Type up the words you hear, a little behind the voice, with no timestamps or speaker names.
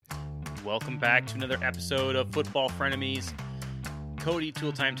Welcome back to another episode of Football Frenemies. Cody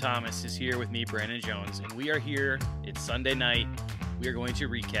Tooltime Thomas is here with me, Brandon Jones, and we are here. It's Sunday night. We are going to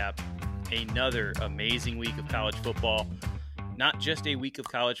recap another amazing week of college football. Not just a week of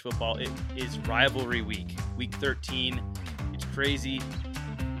college football, it is Rivalry Week, Week 13. It's crazy.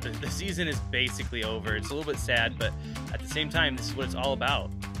 The season is basically over. It's a little bit sad, but at the same time, this is what it's all about.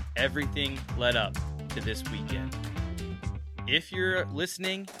 Everything led up to this weekend. If you're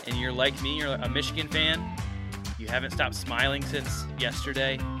listening and you're like me, you're a Michigan fan, you haven't stopped smiling since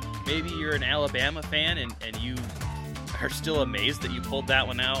yesterday. Maybe you're an Alabama fan and you are still amazed that you pulled that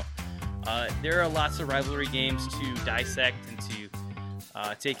one out. There are lots of rivalry games to dissect and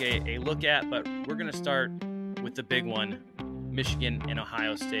to take a look at, but we're going to start with the big one, Michigan and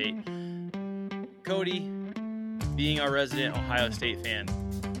Ohio State. Cody, being our resident Ohio State fan,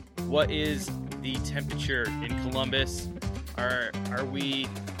 what is the temperature in Columbus? Are we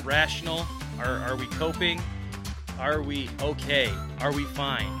rational? Are we coping? Are we okay? Are we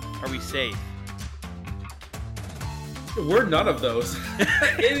fine? Are we safe? We're none of those.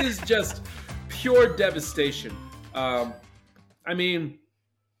 It is just pure devastation. I mean,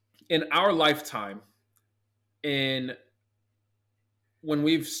 in our lifetime, when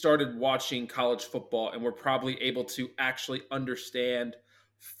we've started watching college football and we're probably able to actually understand,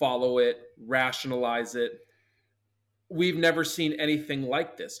 follow it, rationalize it, we've never seen anything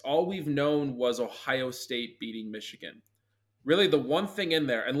like this. All we've known was Ohio State beating Michigan. Really, the one thing in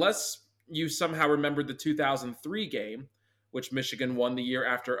there, unless you somehow remembered the 2003 game, which Michigan won the year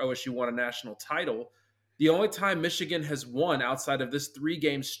after OSU won a national title, the only time Michigan has won outside of this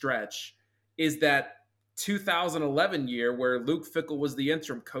three-game stretch is that 2011 year where Luke Fickell was the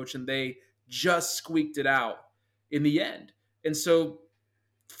interim coach and they just squeaked it out in the end. And so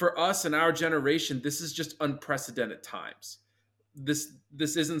for us and our generation, this is just unprecedented times. This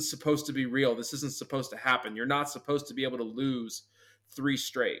isn't supposed to be real. This isn't supposed to happen. You're not supposed to be able to lose three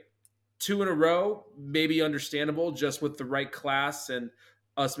straight. Two in a row, maybe understandable just with the right class and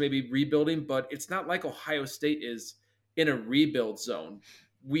us maybe rebuilding, but it's not like Ohio State is in a rebuild zone.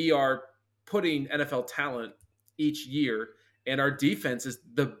 We are putting NFL talent each year, and our defense is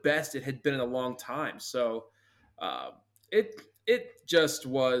the best it had been in a long time. So it just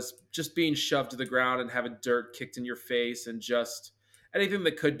was just being shoved to the ground and having dirt kicked in your face and just anything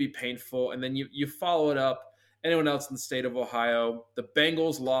that could be painful. And then you follow it up. Anyone else in the state of Ohio, the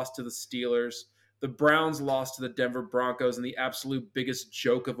Bengals lost to the Steelers. The Browns lost to the Denver Broncos in the absolute biggest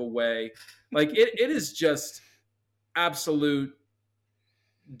joke of a way. Like it is just absolute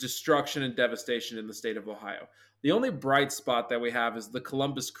destruction and devastation in the state of Ohio. The only bright spot that we have is the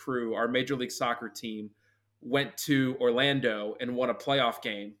Columbus Crew, our Major League Soccer team, went to Orlando and won a playoff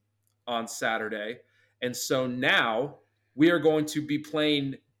game on Saturday. And so now we are going to be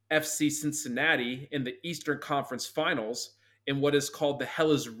playing FC Cincinnati in the Eastern Conference Finals in what is called the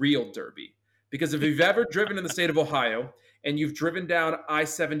Hell is Real Derby. Because if you've ever driven in the state of Ohio and you've driven down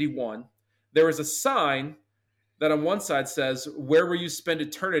I-71, there is a sign that on one side says, "Where will you spend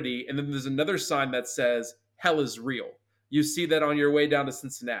eternity?" And then there's another sign that says, "Hell is real." You see that on your way down to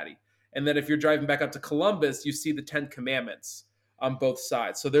Cincinnati. And then if you're driving back up to Columbus, you see the 10 Commandments on both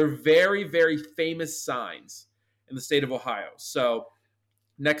sides. So they're very, very famous signs in the state of Ohio. So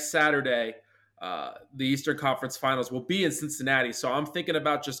next Saturday, the Eastern Conference Finals will be in Cincinnati. So I'm thinking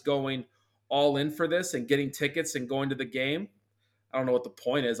about just going all in for this and getting tickets and going to the game. I don't know what the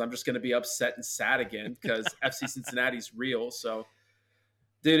point is. I'm just going to be upset and sad again because FC Cincinnati's real. So,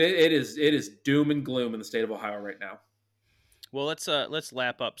 dude, it is doom and gloom in the state of Ohio right now. Well, let's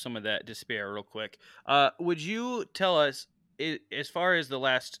lap up some of that despair real quick. Would you tell us, as far as the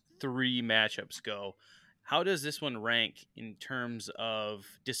last three matchups go, how does this one rank in terms of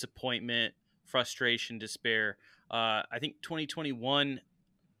disappointment, frustration, despair? I think 2021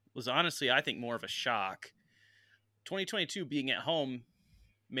 was honestly, I think, more of a shock. 2022 being at home,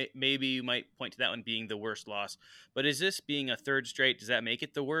 maybe you might point to that one being the worst loss. But is this being a third straight, does that make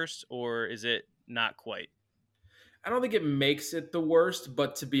it the worst, or is it not quite? I don't think it makes it the worst,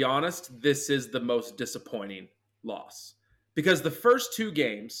 but to be honest, this is the most disappointing loss. Because the first two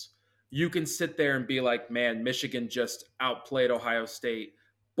games, you can sit there and be like, man, Michigan just outplayed Ohio State,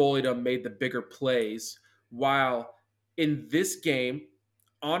 bullied them, made the bigger plays. While in this game,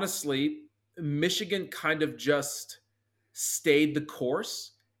 honestly, Michigan kind of just stayed the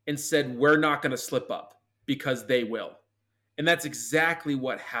course and said, we're not going to slip up because they will. And that's exactly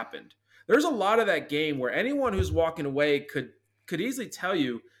what happened. There's a lot of that game where anyone who's walking away could easily tell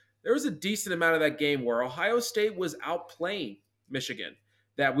you there was a decent amount of that game where Ohio State was outplaying Michigan,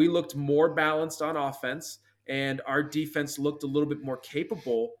 that we looked more balanced on offense and our defense looked a little bit more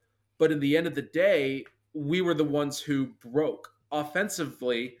capable. But in the end of the day, we were the ones who broke.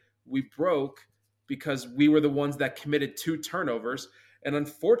 Offensively, we broke because we were the ones that committed 2 turnovers. And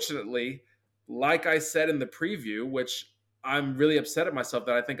unfortunately, like I said in the preview, which I'm really upset at myself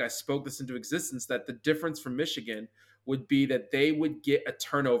that I think I spoke this into existence, that the difference for Michigan would be that they would get a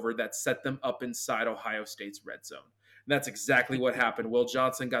turnover that set them up inside Ohio State's red zone. And that's exactly what happened. Will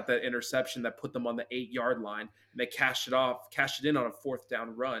Johnson got that interception that put them on the 8-yard line, and they cashed it in on a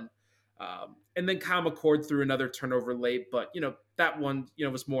 4th-down run. And then Kyle McCord threw another turnover late, but that one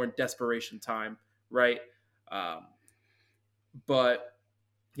was more in desperation time, right? But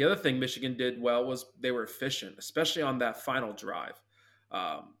the other thing Michigan did well was they were efficient, especially on that final drive.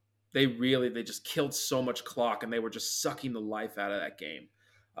 They just killed so much clock, and they were just sucking the life out of that game.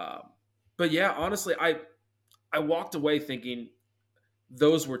 But yeah, honestly, I walked away thinking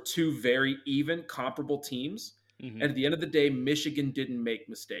those were 2 very even, comparable teams. Mm-hmm. And at the end of the day, Michigan didn't make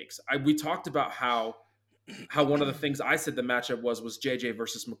mistakes. We talked about how one of the things I said the matchup was JJ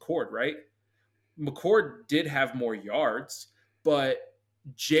versus McCord, right? McCord did have more yards, but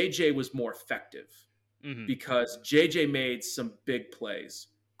JJ was more effective because JJ made some big plays,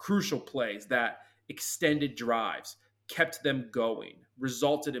 crucial plays that extended drives, kept them going,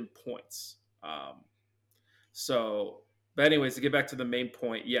 resulted in points. But anyways, to get back to the main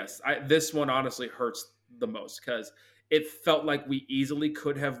point, yes, this one honestly hurts the most because it felt like we easily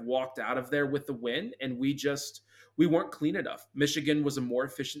could have walked out of there with the win, and we weren't clean enough. Michigan was a more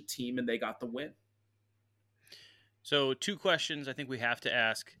efficient team, and they got the win. So 2 questions I think we have to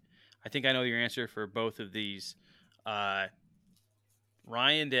ask. I think I know your answer for both of these. Ryan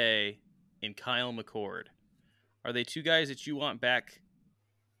Day and Kyle McCord, are they 2 guys that you want back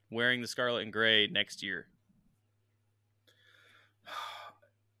wearing the scarlet and gray next year?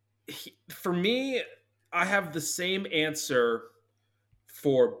 For me, I have the same answer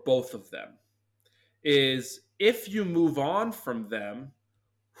for both of them. Is if you move on from them,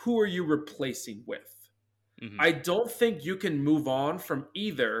 who are you replacing with? Mm-hmm. I don't think you can move on from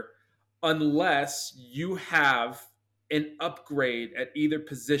either unless you have an upgrade at either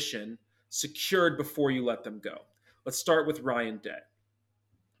position secured before you let them go. Let's start with Ryan Day.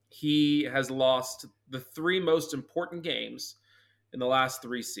 He has lost the 3 most important games in the last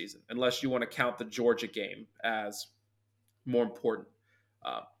 3 seasons, unless you want to count the Georgia game as more important.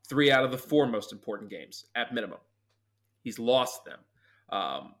 3 out of the 4 most important games at minimum. He's lost them.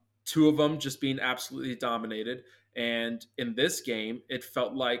 2 of them just being absolutely dominated. And in this game, it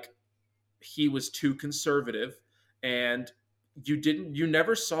felt like he was too conservative, and you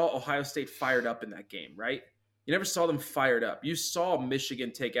never saw Ohio State fired up in that game, right? You never saw them fired up. You saw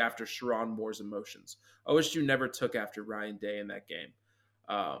Michigan take after Sharon Moore's emotions. OSU never took after Ryan Day in that game.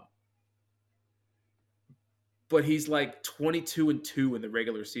 But he's like 22-2 in the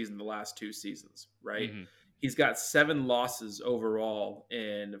regular season the last 2 seasons, right? Mm-hmm. He's got 7 losses overall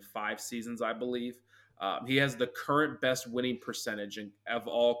in 5 seasons, I believe. He has the current best winning percentage of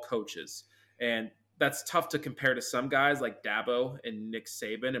all coaches. And that's tough to compare to some guys like Dabo and Nick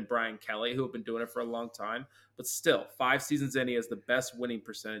Saban and Brian Kelly, who have been doing it for a long time. But still, 5 seasons in, he has the best winning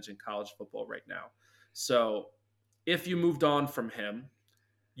percentage in college football right now. So if you moved on from him,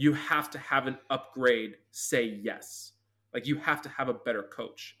 you have to have an upgrade say yes. Like, you have to have a better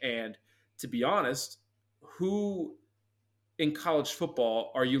coach. And to be honest, who in college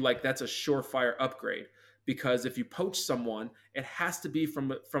football are you like, that's a surefire upgrade? Because if you poach someone, it has to be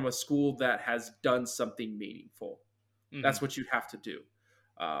from a school that has done something meaningful. Mm-hmm. That's what you have to do.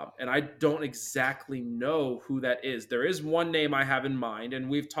 And I don't exactly know who that is. There is one name I have in mind, and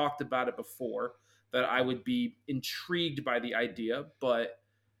we've talked about it before, that I would be intrigued by the idea, but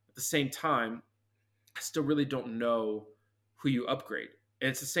at the same time, I still really don't know who you upgrade. And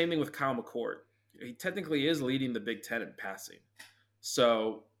it's the same thing with Kyle McCord. He technically is leading the Big Ten in passing.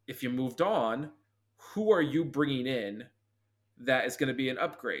 So if you moved on, who are you bringing in that is going to be an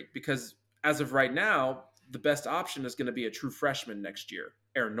upgrade? Because as of right now, the best option is going to be a true freshman next year,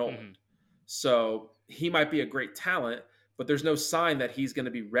 Aaron Noland. Mm-hmm. So he might be a great talent, but there's no sign that he's going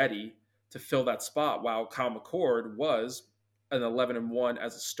to be ready to fill that spot, while Kyle McCord was an 11-1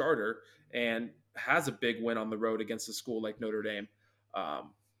 as a starter and has a big win on the road against a school like Notre Dame.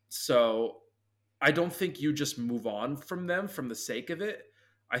 So I don't think you just move on from them from the sake of it.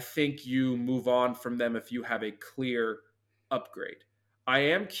 I think you move on from them if you have a clear upgrade. I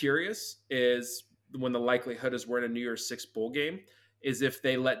am curious is when the likelihood is we're in a New Year's Six bowl game, is if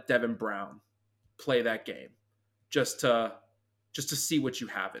they let Devin Brown play that game just to see what you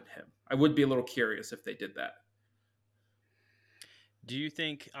have in him. I would be a little curious if they did that. Do you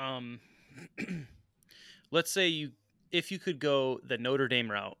think, let's say if you could go the Notre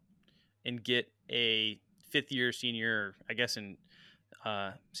Dame route and get a fifth-year senior, I guess in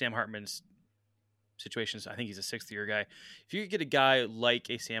Sam Hartman's situations, I think he's a sixth-year guy. If you could get a guy like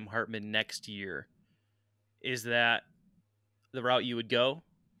a Sam Hartman next year, is that the route you would go?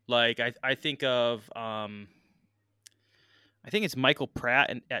 Like I think of I think it's Michael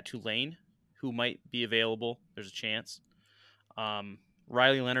Pratt at Tulane who might be available. There's a chance.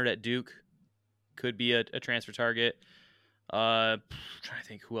 Riley Leonard at Duke could be a transfer target. Trying to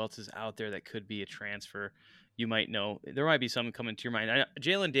think who else is out there that could be a transfer. You might know. There might be some coming to your mind.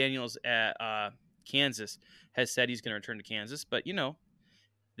 Jalen Daniels at Kansas has said he's going to return to Kansas, but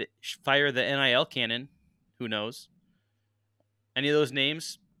fire the NIL cannon. Who knows? Any of those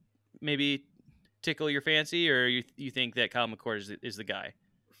names maybe tickle your fancy, or you think that Kyle McCord is the guy?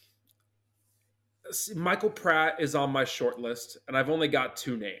 See, Michael Pratt is on my short list, and I've only got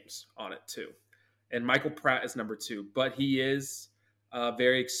 2 names on it too. And Michael Pratt is number 2, but he is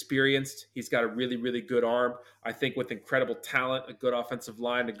very experienced. He's got a really, really good arm. I think with incredible talent, a good offensive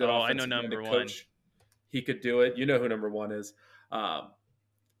line, a good offensive coach, one. He could do it. You know who number 1 is.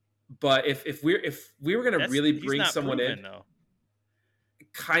 But if we were going to really bring someone in, though.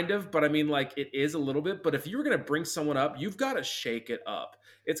 Kind of, but I mean, like, it is a little bit. But if you were going to bring someone up, you've got to shake it up.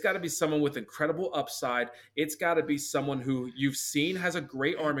 It's got to be someone with incredible upside. It's got to be someone who you've seen has a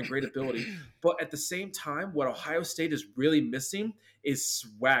great arm and great ability. But at the same time, what Ohio State is really missing is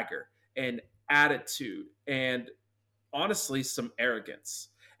swagger and attitude and, honestly, some arrogance.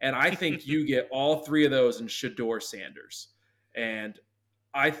 And I think you get all 3 of those in Shedeur Sanders. And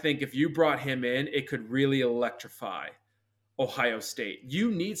I think if you brought him in, it could really electrify Ohio State.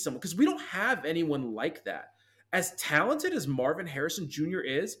 You need someone, because we don't have anyone like that. As talented as Marvin Harrison Jr.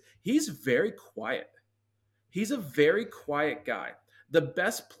 is, he's very quiet. He's a very quiet guy. The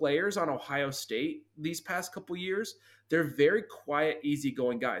best players on Ohio State these past couple years, they're very quiet,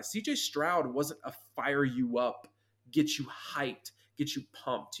 easygoing guys. CJ Stroud wasn't a fire you up, get you hyped, get you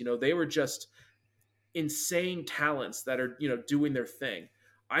pumped. They were just insane talents that are, doing their thing.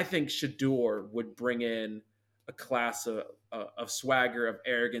 I think Shedeur would bring in a class of swagger, of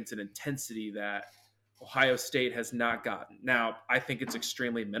arrogance, and intensity that Ohio State has not gotten. Now, I think it's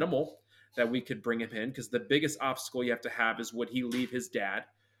extremely minimal that we could bring him in, because the biggest obstacle you have to have is, would he leave his dad?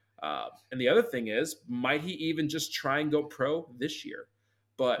 And the other thing is, might he even just try and go pro this year?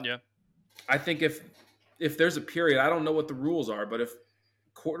 But yeah. I think if there's a period, I don't know what the rules are, but if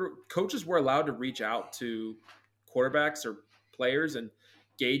coaches were allowed to reach out to quarterbacks or players and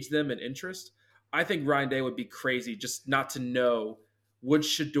gauge them in interest, I think Ryan Day would be crazy just not to know, would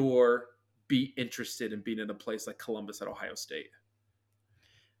Shedeur be interested in being in a place like Columbus at Ohio State?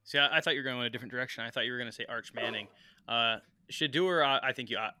 See, I thought you were going in a different direction. I thought you were going to say Arch Manning. Shedeur, I think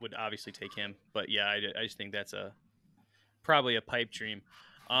you would obviously take him. But, yeah, I just think that's probably a pipe dream.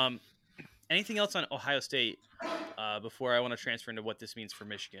 Anything else on Ohio State before I want to transfer into what this means for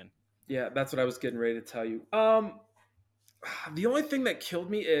Michigan? Yeah, that's what I was getting ready to tell you. The only thing that killed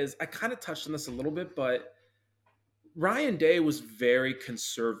me is, I kind of touched on this a little bit, but Ryan Day was very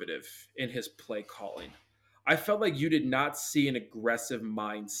conservative in his play calling. I felt like you did not see an aggressive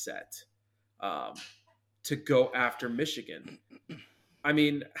mindset to go after Michigan. I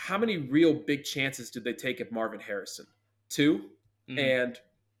mean, how many real big chances did they take at Marvin Harrison? 2? Mm-hmm. And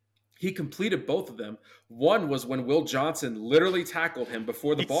he completed both of them. One was when Will Johnson literally tackled him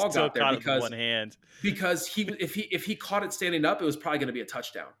before the ball got there, because one hand. Because if he caught it standing up, it was probably going to be a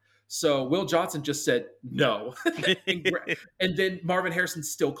touchdown. So Will Johnson just said no, and then Marvin Harrison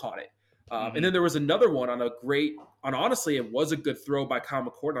still caught it. And then there was another one honestly, it was a good throw by Kyle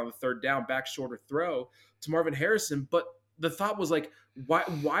McCord on the 3rd down, back shoulder throw to Marvin Harrison. But the thought was like,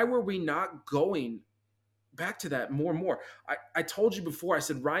 why were we not going back to that more and more? I told you before, I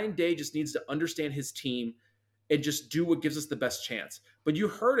said Ryan Day just needs to understand his team and just do what gives us the best chance. But you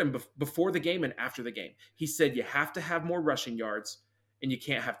heard him before the game and after the game. He said you have to have more rushing yards and you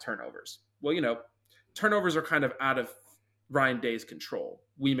can't have turnovers. Well, turnovers are kind of out of Ryan Day's control.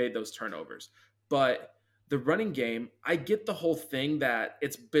 We made those turnovers. But the running game, I get the whole thing that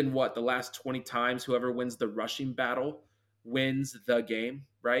it's been the last 20 times whoever wins the rushing battle wins the game,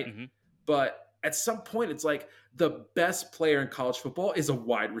 right? Mm-hmm. But at some point, it's like the best player in college football is a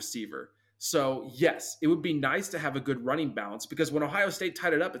wide receiver. So, yes, it would be nice to have a good running balance, because when Ohio State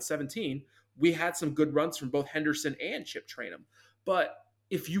tied it up at 17, we had some good runs from both Henderson and Chip Trayanum. But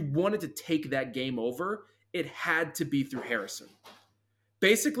if you wanted to take that game over, it had to be through Harrison.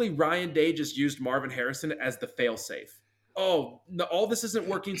 Basically, Ryan Day just used Marvin Harrison as the fail-safe. Oh, no, all this isn't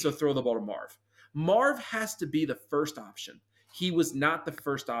working, so throw the ball to Marv. Marv has to be the first option. He was not the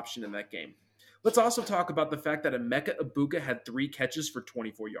first option in that game. Let's also talk about the fact that Emeka Egbuka had 3 catches for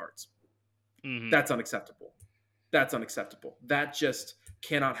 24 yards. Hmm. That's unacceptable. That's unacceptable. That just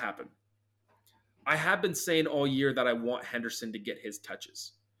cannot happen. I have been saying all year that I want Henderson to get his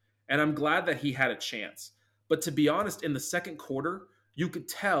touches. And I'm glad that he had a chance. But to be honest, in the second quarter, you could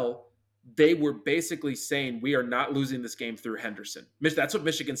tell they were basically saying, we are not losing this game through Henderson. That's what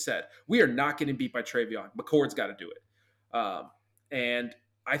Michigan said. We are not getting beat by Travion. McCord's got to do it. And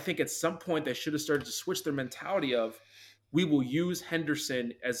I think at some point they should have started to switch their mentality of, we will use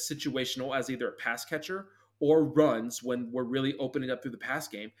Henderson as situational as either a pass catcher or runs when we're really opening up through the pass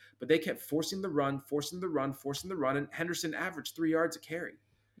game. But they kept forcing the run, and Henderson averaged 3 yards a carry.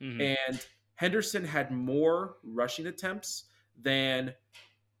 Hmm. And Henderson had more rushing attempts than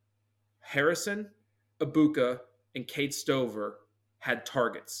Harrison, Ibuka, and Kate Stover had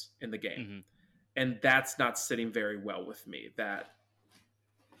targets in the game. Hmm. And that's not sitting very well with me, that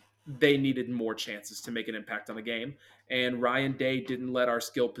they needed more chances to make an impact on the game. And Ryan Day didn't let our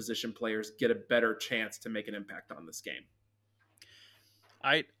skill position players get a better chance to make an impact on this game.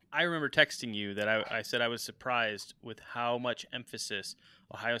 I remember texting you that I said I was surprised with how much emphasis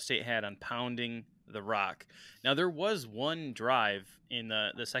Ohio State had on pounding the rock. Now, there was one drive in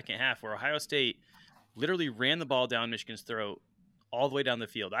the second half where Ohio State literally ran the ball down Michigan's throat all the way down the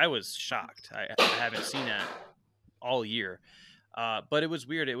field. I was shocked. I haven't seen that all year. But it was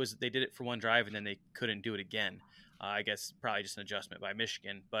weird. They did it for one drive and then they couldn't do it again. I guess probably just an adjustment by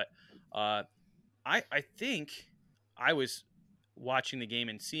Michigan. But I think I was watching the game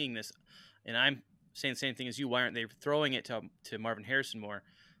and seeing this, and I'm saying the same thing as you. Why aren't they throwing it to Marvin Harrison more?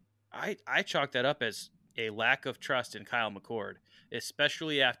 I chalk that up as a lack of trust in Kyle McCord,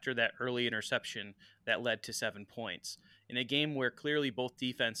 especially after that early interception that led to 7 points. In a game where clearly both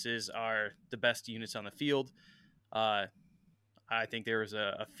defenses are the best units on the field, I think there was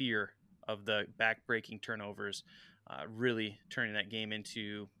a fear of the back-breaking turnovers really turning that game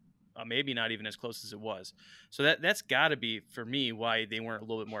into maybe not even as close as it was. So that's got to be, for me, why they weren't a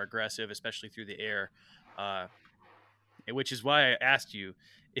little bit more aggressive, especially through the air, which is why I asked you,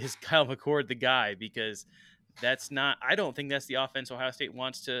 is Kyle McCord the guy? Because that's not – I don't think that's the offense Ohio State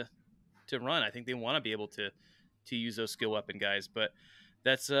wants to run. I think they want to be able to use those skill weapon guys. But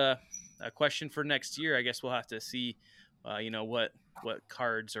that's a question for next year. I guess we'll have to see what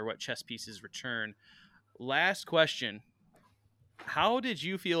cards or what chess pieces return. Last question. How did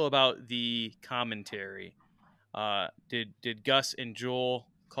you feel about the commentary? Did Gus and Joel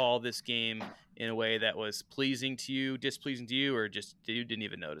call this game in a way that was pleasing to you, displeasing to you, or just you didn't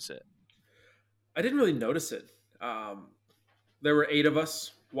even notice it? I didn't really notice it. There were 8 of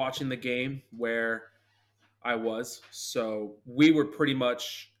us watching the game where I was. So we were pretty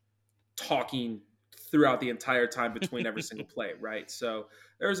much talking throughout the entire time between every single play, right? So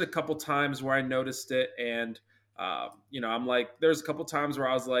there was a couple times where I noticed it, and I'm like, there's a couple times where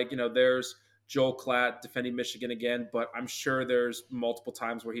I was like, there's Joel Klatt defending Michigan again, but I'm sure there's multiple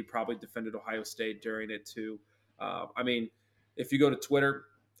times where he probably defended Ohio State during it too. If you go to Twitter,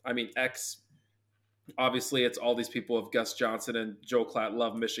 X, obviously it's all these people of Gus Johnson and Joe Klatt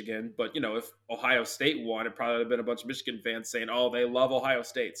love Michigan, but if Ohio State won, it probably would have been a bunch of Michigan fans saying, oh, they love Ohio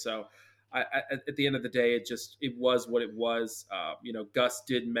State. So at the end of the day, it was what it was. Gus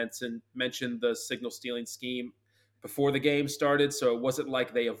did mention the signal stealing scheme before the game started, so it wasn't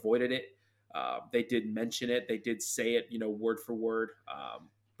like they avoided it. They did mention it. They did say it, word for word.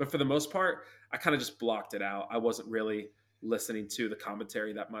 But for the most part, I kind of just blocked it out. I wasn't really listening to the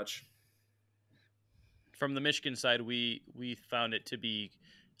commentary that much. From the Michigan side, we found it to be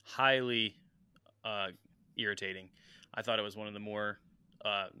highly irritating. I thought it was one of the more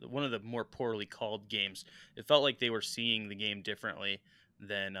poorly called games. It felt like they were seeing the game differently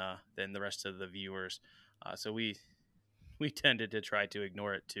than the rest of the viewers. So we tended to try to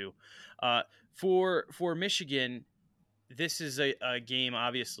ignore it too. For Michigan, this is a game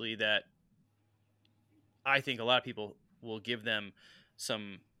obviously that I think a lot of people will give them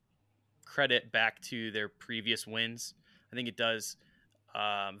some credit back to their previous wins. I think it does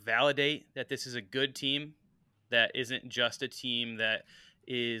validate that this is a good team that isn't just a team that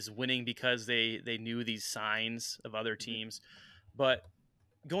is winning because they knew these signs of other teams. But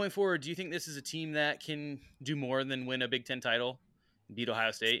going forward, do you think this is a team that can do more than win a Big Ten title and beat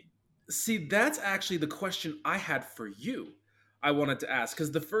Ohio State? See, that's actually the question I had for you. I wanted to ask,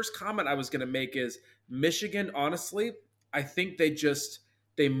 because the first comment I was going to make is Michigan, honestly, I think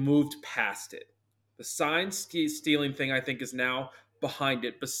they moved past it. The sign stealing thing, I think, is now behind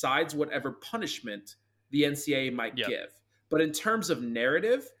it, besides whatever punishment the NCAA might give. But in terms of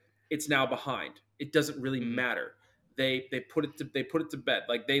narrative, it's now behind. It doesn't really matter. They put it to bed.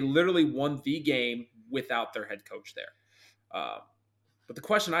 Like, they literally won the game without their head coach there. But the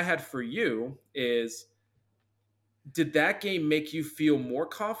question I had for you is, did that game make you feel more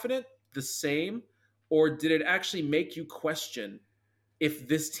confident, the same, or did it actually make you question if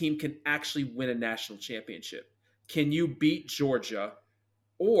this team can actually win a national championship? Can you beat Georgia,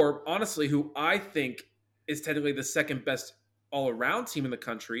 or honestly, who I think is technically the second best all around team in the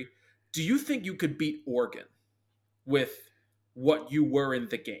country? Do you think you could beat Oregon with what you were in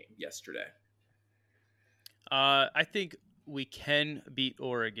the game yesterday? I think we can beat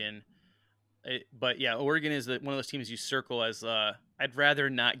Oregon. But yeah, Oregon is one of those teams you circle as I'd rather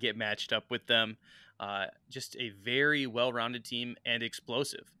not get matched up with them. Just a very well-rounded team and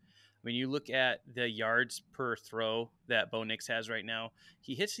explosive. When you look at the yards per throw that Bo Nix has right now,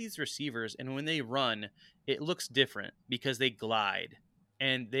 he hits these receivers, and when they run, it looks different because they glide.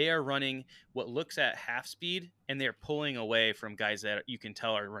 And they are running what looks at half speed, and they're pulling away from guys that you can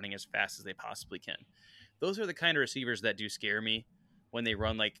tell are running as fast as they possibly can. Those are the kind of receivers that do scare me when they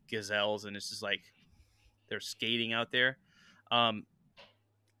run like gazelles and it's just like they're skating out there. Um,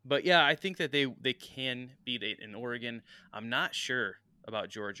 but yeah, I think that they can beat it in Oregon. I'm not sure about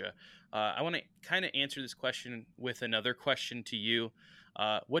Georgia. I want to kind of answer this question with another question to you.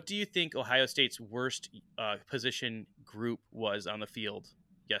 What do you think Ohio State's worst position group was on the field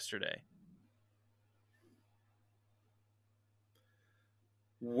yesterday?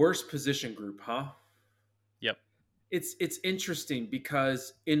 Worst position group, huh? Yep. It's interesting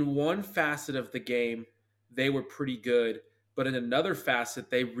because in one facet of the game they were pretty good, but in another facet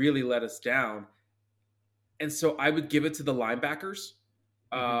they really let us down. And so I would give it to the linebackers,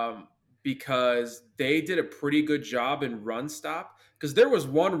 Mm-hmm. um, because they did a pretty good job in run stop. Because there was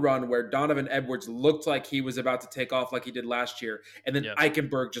one run where Donovan Edwards looked like he was about to take off like he did last year, and then Yeah.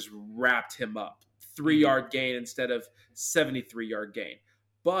 Eichenberg just wrapped him up. 3 Mm-hmm. yard gain instead of 73-yard gain.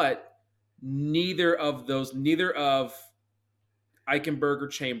 But neither of Eichenberg or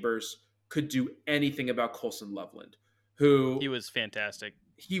Chambers could do anything about Colson Loveland, He who was fantastic.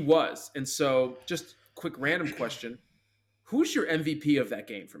 he was. And so, just quick random question: who's your MVP of that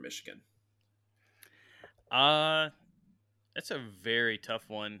game for Michigan? Uh that's a very tough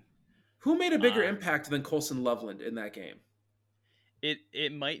one. Who made a bigger Uh impact than Colson Loveland in that game?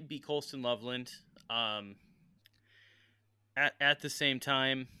 it might be Colston Loveland. Um, at the same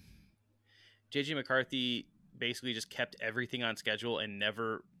time, JJ McCarthy basically just kept everything on schedule and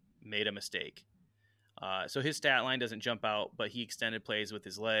never made a mistake. So his stat line doesn't jump out, but he extended plays with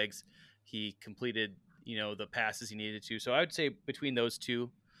his legs. He completed, the passes he needed to. So I would say between those two.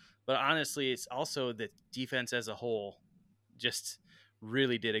 But honestly, it's also the defense as a whole just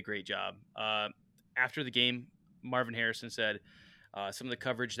really did a great job. After the game, Marvin Harrison said some of the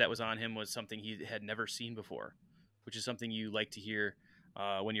coverage that was on him was something he had never seen before, which is something you like to hear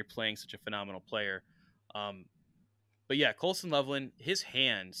when you're playing such a phenomenal player. Um, but yeah, Colson Loveland, his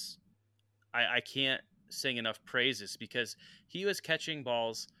hands, I can't sing enough praises because he was catching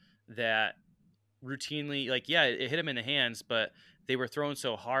balls that routinely, like, yeah, it hit him in the hands, but they were thrown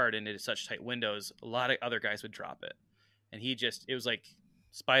so hard and into such tight windows, a lot of other guys would drop it. And it was like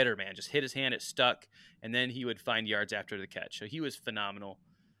Spider-Man, just hit his hand, it stuck, and then he would find yards after the catch. So he was phenomenal.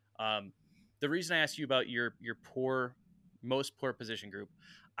 Um, the reason I asked you about your most poor position group,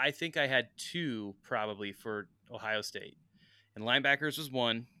 I think I had two probably for Ohio State, and linebackers was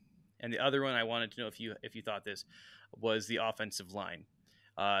one, and the other one I wanted to know if you thought this was the offensive line.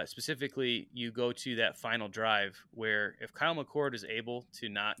 Specifically, you go to that final drive where if Kyle McCord is able to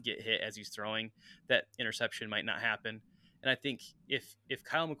not get hit as he's throwing, that interception might not happen. And I think if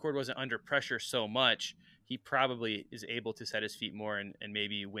Kyle McCord wasn't under pressure so much, he probably is able to set his feet more and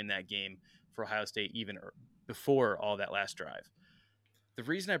maybe win that game for Ohio State even before all that last drive. The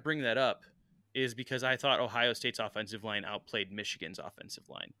reason I bring that up is because I thought Ohio State's offensive line outplayed Michigan's offensive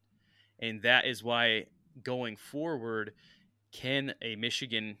line. And that is why going forward, can a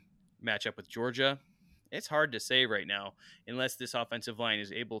Michigan match up with Georgia? It's hard to say right now unless this offensive line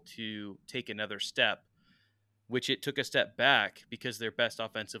is able to take another step, which it took a step back because their best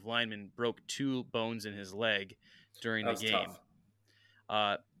offensive lineman broke two bones in his leg during That the was game.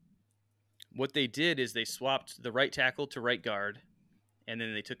 tough. What they did is they swapped the right tackle to right guard, and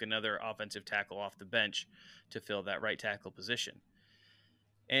then they took another offensive tackle off the bench to fill that right tackle position.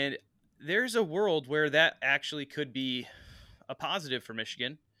 And there's a world where that actually could be a positive for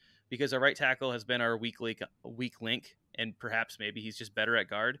Michigan because our right tackle has been our weak link, and perhaps maybe he's just better at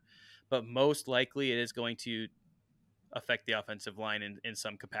guard. But most likely it is going to affect the offensive line in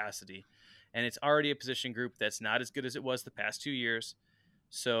some capacity. And it's already a position group that's not as good as it was the past 2 years.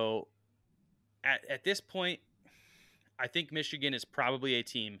 So at this point, I think Michigan is probably a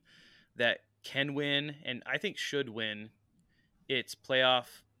team that can win and I think should win its playoff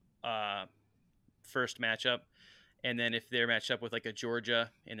first matchup, and then if they're matched up with like a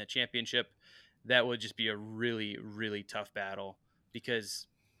Georgia in the championship, that would just be a really, really tough battle because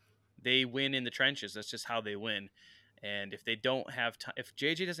they win in the trenches. That's just how they win. And if they don't have time, if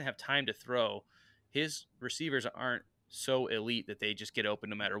JJ doesn't have time to throw, his receivers aren't so elite that they just get open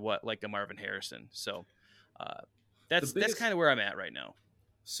no matter what, like a Marvin Harrison. So uh, The that's biggest kind of where I'm at right now.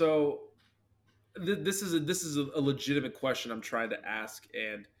 so this is a legitimate question I'm trying to ask,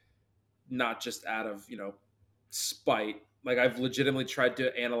 and not just out of spite. Like, I've legitimately tried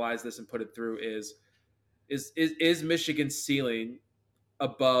to analyze this and put it through. Is Michigan's ceiling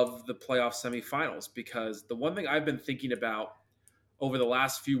above the playoff semifinals? Because the one thing I've been thinking about over the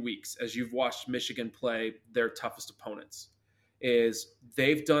last few weeks, as you've watched Michigan play their toughest opponents, is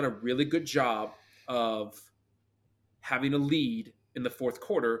they've done a really good job of having a lead in the fourth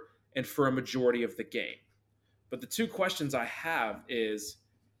quarter and for a majority of the game. But the two questions I have is,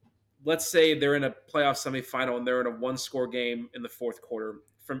 let's say they're in a playoff semifinal and they're in a one-score game in the fourth quarter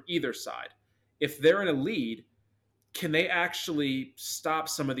from either side. If they're in a lead, can they actually stop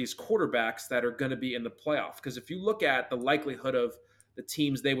some of these quarterbacks that are going to be in the playoff? Because if you look at the likelihood of the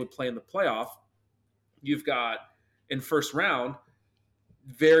teams they would play in the playoff, you've got in first round,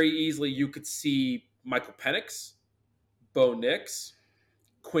 very easily you could see Michael Penix, Bo Nix,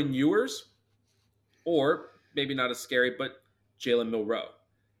 Quinn Ewers, or maybe not as scary, but Jalen Milroe.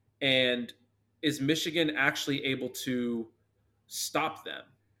 And is Michigan actually able to stop them?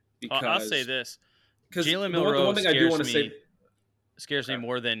 I'll say Because this: because Jalen the Milroe one thing I do want to say, scares me okay,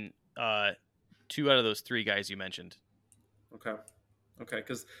 more than two out of those three guys you mentioned. okay, okay,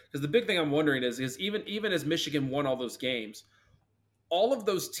 because the big thing I'm wondering is even as Michigan won all those games, all of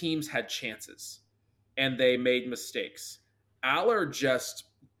those teams had chances and they made mistakes. Aller just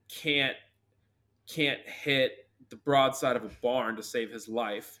can't hit the broadside of a barn to save his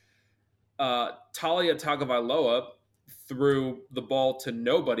life. Talia Tagovailoa threw the ball to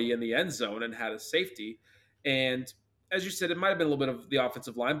nobody in the end zone and had a safety. And as you said, it might have been a little bit of the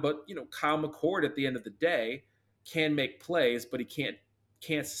offensive line, but Kyle McCord at the end of the day can make plays, but he can't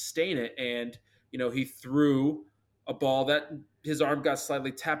sustain it. And he threw a ball that his arm got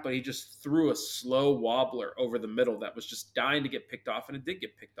slightly tapped, but he just threw a slow wobbler over the middle that was just dying to get picked off, and it did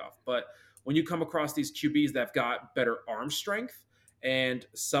get picked off. But when you come across these QBs that have got better arm strength, and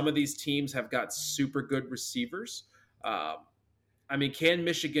some of these teams have got super good receivers. I mean, can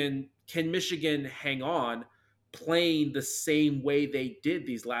Michigan hang on playing the same way they did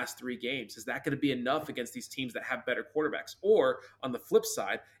these last three games? Is that going to be enough against these teams that have better quarterbacks? Or on the flip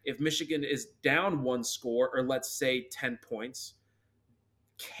side, if Michigan is down one score, or let's say 10 points,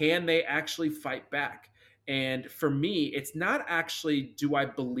 can they actually fight back? And for me, it's not actually, do I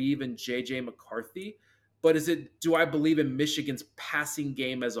believe in JJ McCarthy, but do I believe in Michigan's passing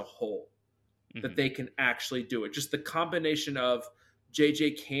game as a whole, that they can actually do it? Just the combination of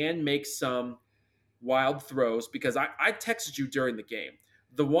JJ can make some wild throws, because I texted you during the game.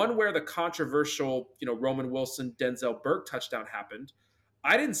 The one where the controversial, Roman Wilson, Denzel Burke touchdown happened,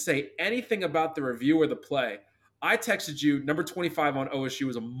 I didn't say anything about the review or the play. I texted you, number 25 on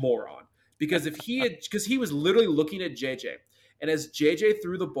OSU is a moron. Because because he was literally looking at JJ. And as JJ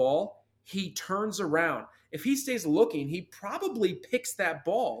threw the ball, he turns around. If he stays looking, he probably picks that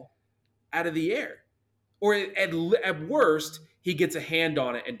ball out of the air. Or at worst, he gets a hand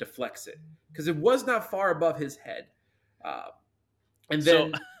on it and deflects it, because it was not far above his head. And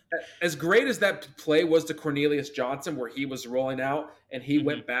then, as great as that play was to Cornelius Johnson, where he was rolling out and he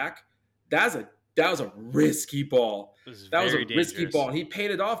went back, that was a risky ball. That was a risky ball, and he paid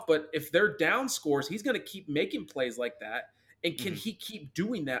it off. But if they're down scores, he's going to keep making plays like that. And can he keep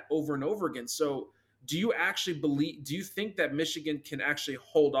doing that over and over again? So do you think that Michigan can actually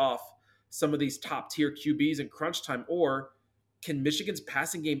hold off some of these top tier QBs in crunch time, or can Michigan's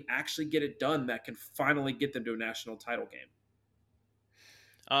passing game actually get it done that can finally get them to a national title game?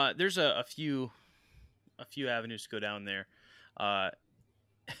 There's a few avenues to go down there.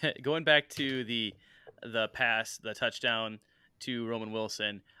 Going back to the pass, the touchdown to Roman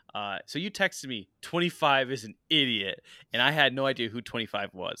Wilson. So you texted me, 25 is an idiot, and I had no idea who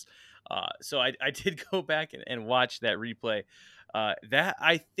 25 was. So I did go back and watch that replay. That,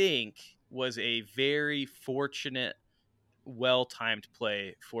 I think, was a very fortunate, well-timed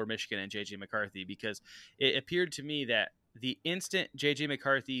play for Michigan and JJ McCarthy, because it appeared to me that the instant JJ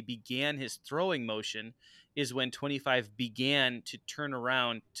McCarthy began his throwing motion is when 25 began to turn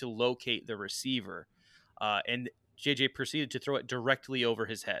around to locate the receiver. And JJ proceeded to throw it directly over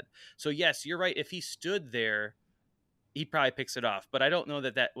his head. So yes, you're right. If he stood there, he probably picks it off, but I don't know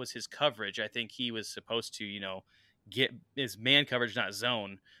that was his coverage. I think he was supposed to, get is man coverage, not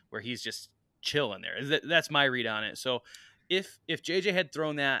zone, where he's just chilling there. That's my read on it. So if JJ had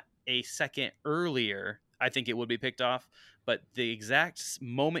thrown that a second earlier, I think it would be picked off. But the exact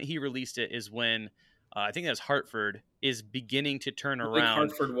moment he released it is when I think that's Hartford is beginning to turn Malik around,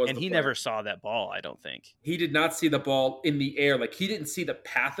 Hartford was and the he play. never saw that ball. I don't think He did not see the ball in the air. Like he didn't see the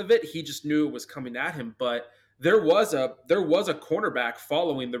path of it. He just knew it was coming at him. But there was a cornerback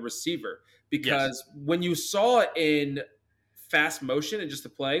following the receiver, yes. because when you saw it in fast motion and just the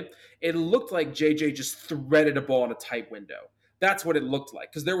play, it looked like JJ just threaded a ball in a tight window. That's what it looked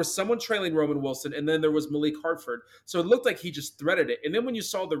like, because there was someone trailing Roman Wilson, and then there was Malik Hartford. So it looked like he just threaded it. And then when you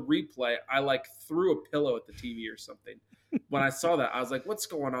saw the replay, I like threw a pillow at the TV or something. When I saw that, I was like, "What's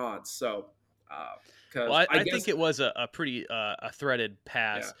going on?" So, Well, because I I guess, think it was a pretty a threaded yeah,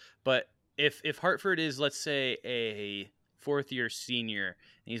 pass, but if Hartford is, let's say, a fourth year senior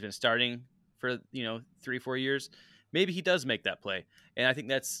and he's been starting for 3-4 years, maybe he does make that play. And I think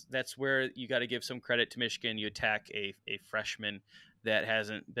that's where you got to give some credit to Michigan. You attack a freshman that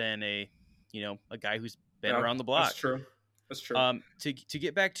hasn't been a guy who's been yeah, around the that's block. true. That's true. To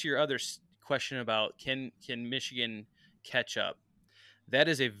get back to your other question about can Michigan catch up? That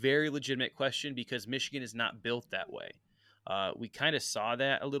is a very legitimate question because Michigan is not built that way. We kind of saw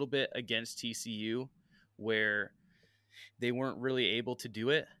that a little bit against TCU, where they weren't really able to do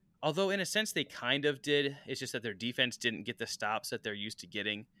it. Although, in a sense, they kind of did. It's just that their defense didn't get the stops that they're used to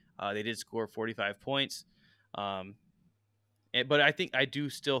getting. They did score 45 points. Um, but I do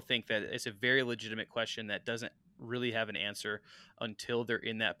still think that it's a very legitimate question that doesn't really have an answer until they're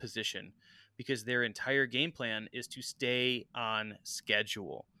in that position, because their entire game plan is to stay on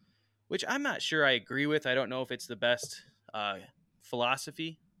schedule, which I'm not sure I agree with. I don't know if it's the best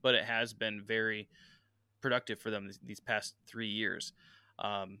philosophy, but it has been very productive for them these past 3 years.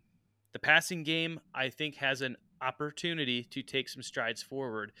 Um, the passing game, I think, has an opportunity to take some strides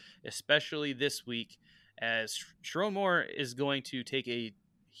forward, especially this week, as Sharon Moore is going to take a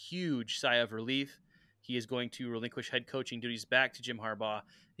huge sigh of relief. He is going to relinquish head coaching duties back to Jim Harbaugh.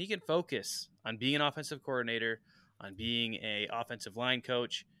 He can focus on being an offensive coordinator, on being a offensive line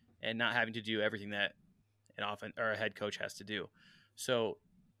coach, and not having to do everything that a head coach has to do. So,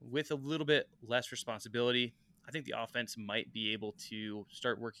 with a little bit less responsibility, I think the offense might be able to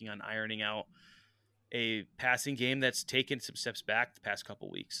start working on ironing out a passing game that's taken some steps back the past couple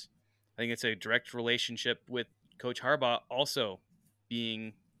weeks. I think it's a direct relationship with Coach Harbaugh also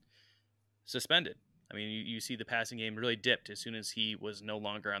being suspended. I mean, you see the passing game really dipped as soon as he was no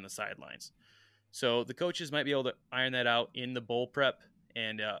longer on the sidelines. So the coaches might be able to iron that out in the bowl prep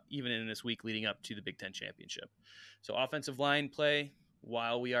and even in this week leading up to the Big Ten championship. So offensive line play,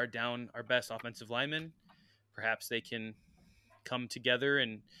 while we are down our best offensive linemen, perhaps they can come together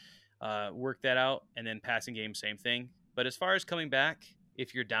and work that out. And then passing game, same thing. But as far as coming back,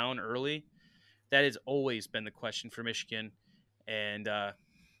 if you're down early, that has always been the question for Michigan. And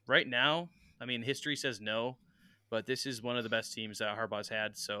right now, I mean, history says no, but this is one of the best teams that Harbaugh's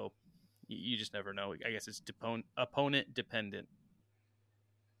had. So you just never know. I guess it's opponent dependent.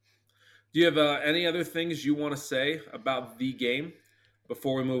 Do you have any other things you want to say about the game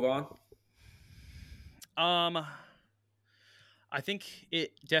before we move on? Um, I think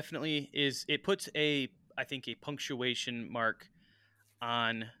it definitely is. It puts I think, a punctuation mark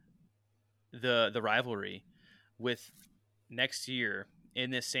on the rivalry with next year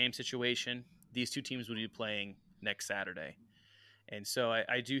in this same situation. These two teams would be playing next Saturday, and so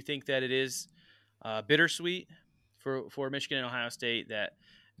I do think that it is bittersweet for Michigan and Ohio State that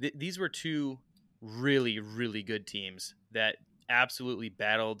these were two really, really good teams that absolutely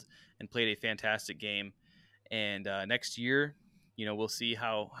battled and played a fantastic game. And next year, we'll see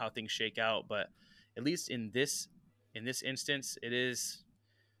how things shake out. But at least in this instance, it is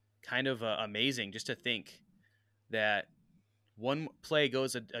kind of amazing just to think that one play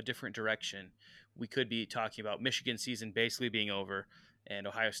goes a different direction. We could be talking about Michigan season basically being over and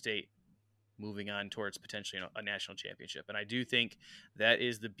Ohio State moving on towards potentially a national championship. And I do think that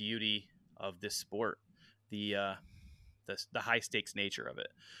is the beauty of this sport, the high stakes nature of it.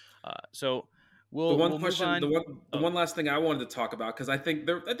 So The one we'll move question, on. the Oh, one last thing I wanted to talk about, because I think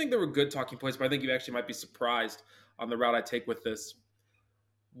there were good talking points, but I think you actually might be surprised on the route I take with this.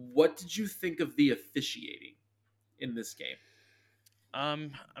 What did you think of the officiating in this game?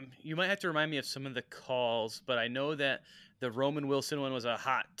 you might have to remind me of some of the calls, but I know that the Roman Wilson one was a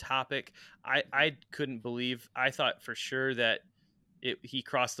hot topic. I couldn't believe. I thought for sure that he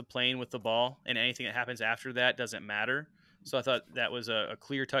crossed the plane with the ball, and anything that happens after that doesn't matter. So I thought that was a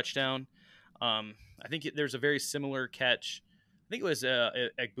clear touchdown. I think there's a very similar catch. I think it was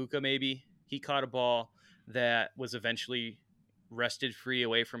Egbuka maybe. He caught a ball that was eventually wrested free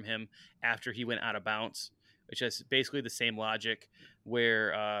away from him after he went out of bounds, which is basically the same logic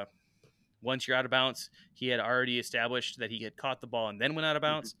where once you're out of bounds, he had already established that he had caught the ball and then went out of Mhm.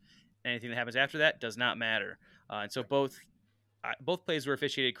 bounds. Anything that happens after that does not matter. And so both plays were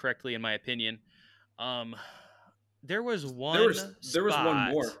officiated correctly, in my opinion. Um, there was There one was there was one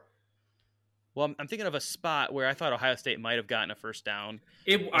spot. more. Well, I'm thinking of a spot where I thought Ohio State might have gotten a first down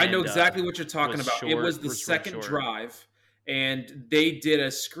I know and exactly what you're talking was about. It short. was the Was really second short. drive, and they did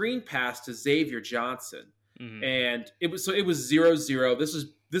a screen pass to Xavier Johnson, Mm-hmm. and it was 0-0.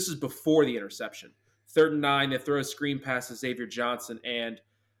 This is before the interception. 3rd and 9, they throw a screen pass to Xavier Johnson, and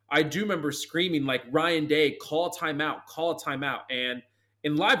I do remember screaming like Ryan Day, call a timeout, call a timeout. And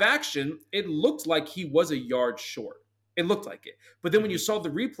in live action, it looked like he was a yard short. It looked like it. But then when you Mm-hmm. saw the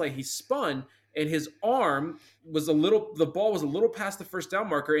replay, he spun and his arm was the ball was a little past the first down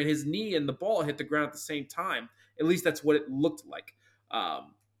marker, and his knee and the ball hit the ground at the same time. At least that's what it looked like.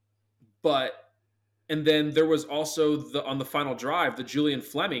 But and then there was also on the final drive, the Julian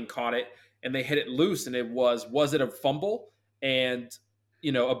Fleming caught it and they hit it loose, and it was it a fumble and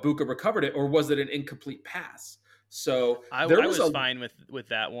Abuka recovered it, or was it an incomplete pass? So there I was was a fine with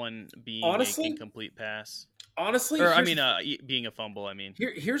that one being an honestly, incomplete pass, honestly, or I mean, being a fumble. I mean,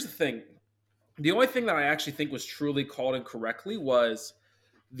 here's the thing. The only thing that I actually think was truly called incorrectly was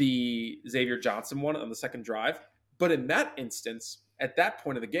the Xavier Johnson one on the second drive. But in that instance, at that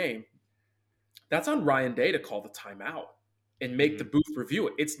point of the game, that's on Ryan Day to call the timeout and make mm-hmm. the booth review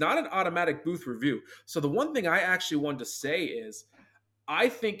it. It's not an automatic booth review. So the one thing I actually wanted to say is I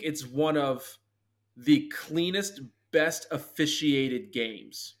think it's one of the cleanest, best officiated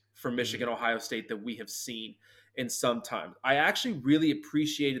games for Mm-hmm. Michigan, Ohio State that we have seen in some time. I actually really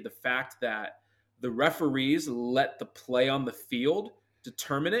appreciated the fact that the referees let the play on the field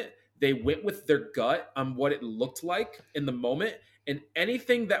determine it. They went with their gut on what it looked like in the moment, and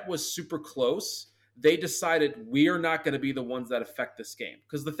anything that was super close, they decided we are not going to be the ones that affect this game.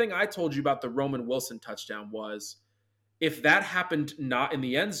 Because the thing I told you about the Roman Wilson touchdown was if that happened not in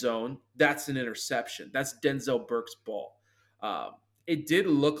the end zone, that's an interception. That's Denzel Burke's ball. It did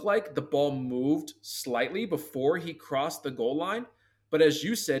look like the ball moved slightly before he crossed the goal line. But as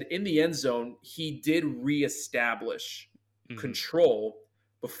you said, in the end zone, he did reestablish Mm-hmm. control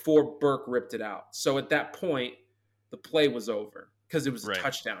before Burke ripped it out. So at that point, the play was over because it was a Right.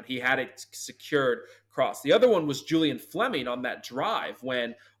 touchdown. He had it secured cross. The other one was Julian Fleming on that drive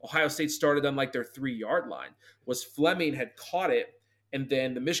when Ohio State started on like their 3-yard line. Was Fleming had caught it, and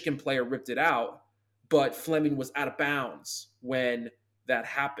then the Michigan player ripped it out, but Fleming was out of bounds when that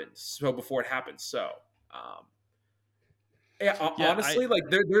happened. So before it happened, um, yeah, Yeah, honestly, like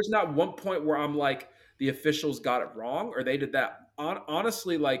there's not one point where I'm like the officials got it wrong or they did that.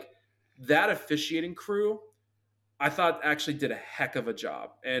 Honestly, like that officiating crew, I thought actually did a heck of a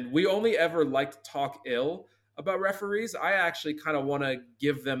job. And we only ever like to talk ill about referees. I actually kind of want to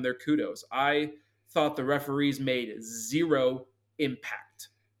give them their kudos. I thought the referees made zero impact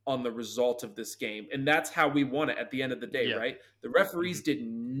on the result of this game. And that's how we won it at the end of the day, yeah. right? The Mm-hmm. referees did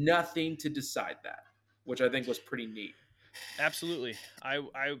nothing to decide that, which I think was pretty neat. Absolutely. I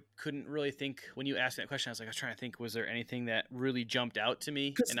couldn't really think when you asked that question. I was trying to think, was there anything that really jumped out to me?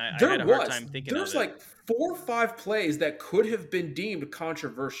 Because And I there had a hard was, time thinking of there's it. like 4 or 5 plays that could have been deemed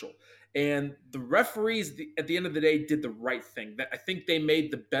controversial. And the referees at the end of the day did the right thing. I think they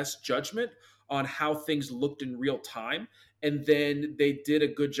made the best judgment on how things looked in real time. And then they did a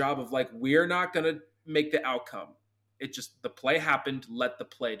good job of like, we're not going to make the outcome. It just, the play happened, let the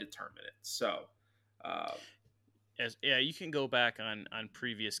play determine it. So, uh, Yeah, you can go back on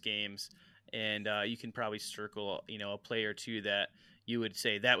previous games, and you can probably circle a play or two that you would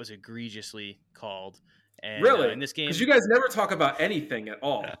say that was egregiously called. And really, in this because game, you guys never talk about anything at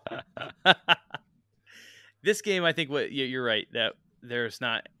all. this game, I think you're right that there's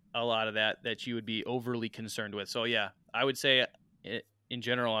not a lot of that you would be overly concerned with. So yeah, I would say in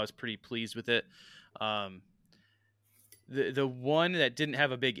general, I was pretty pleased with it. Um, the one that didn't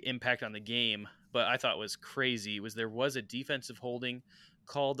have a big impact on the game, but I thought was crazy, was there was a defensive holding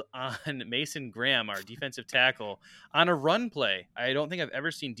called on Mason Graham, our defensive tackle, on a run play. I don't think I've ever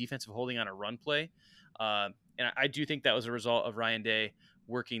seen defensive holding on a run play. And I do think that was a result of Ryan Day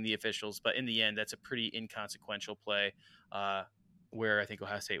working the officials. But in the end, that's a pretty inconsequential play where I think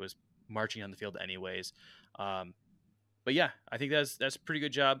Ohio State was marching on the field anyways. But yeah, I think that's a pretty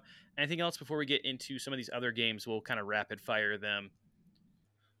good job. Anything else before we get into some of these other games? We'll kind of rapid fire them.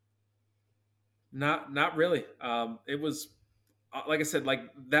 Not really. It was like I said, like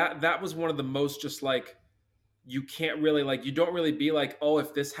that was one of the most just like you can't really like you don't really be like, oh,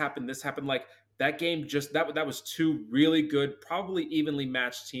 if this happened, this happened. Like that game just that was two really good, probably evenly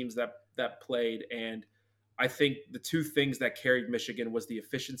matched teams that played. And I think the two things that carried Michigan was the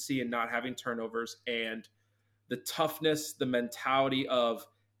efficiency and not having turnovers, and the toughness, the mentality of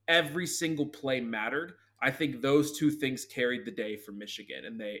every single play mattered. I think those two things carried the day for Michigan,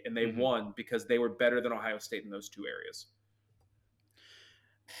 and they won because they were better than Ohio State in those two areas.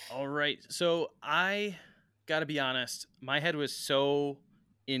 All right. So I got to be honest, my head was so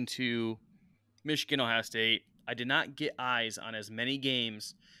into Michigan, Ohio State. I did not get eyes on as many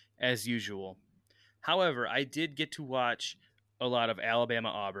games as usual. However, I did get to watch a lot of Alabama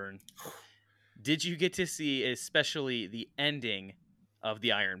Auburn. Did you get to see especially the ending of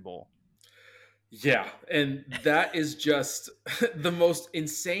the Iron Bowl? Yeah, and that is just the most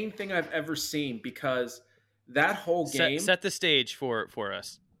insane thing I've ever seen, because that whole game. Set the stage for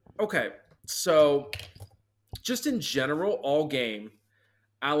us. Okay, so just in general, all game,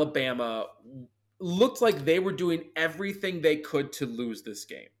 Alabama looked like they were doing everything they could to lose this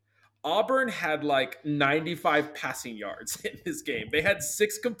game. Auburn had like 95 passing yards in this game. They had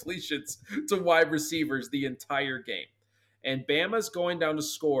 6 completions to wide receivers the entire game. And Bama's going down to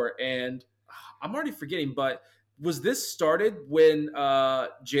score. And I'm already forgetting, but was this started when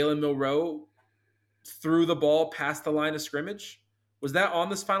Jalen Milroe threw the ball past the line of scrimmage? Was that on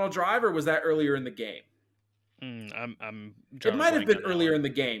this final drive, or was that earlier in the game? I'm It might have been earlier in the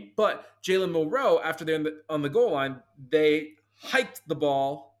game, but Jalen Milroe, after they're on the goal line, they hiked the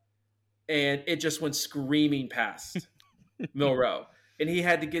ball and it just went screaming past Milroe. And he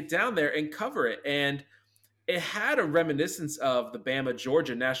had to get down there and cover it. And it had a reminiscence of the Bama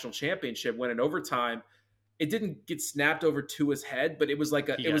Georgia national championship, when in overtime, it didn't get snapped over to his head, but it was like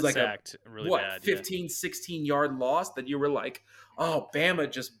a really bad, 15, 16 yard loss that you were like, oh, Bama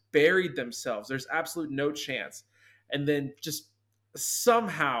just buried themselves. There's absolute no chance. And then just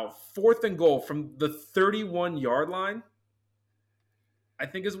somehow 4th and goal from the 31-yard line, I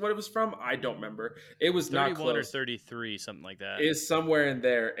think is what it was from. I don't remember. It was not close. 31 or 33, something like that. It is somewhere in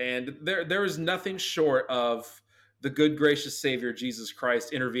there. And there is nothing short of the good, gracious Savior, Jesus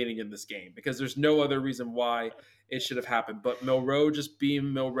Christ, intervening in this game, because there's no other reason why it should have happened. But Milroe just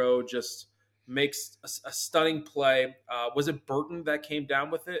being Milroe just makes a stunning play. Was it Burton that came down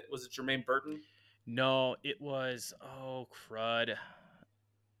with it? Was it Jermaine Burton? No, it was, oh, crud.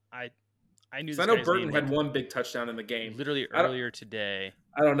 I knew this I know guy's Burton name, had one big touchdown in the game. Literally earlier today.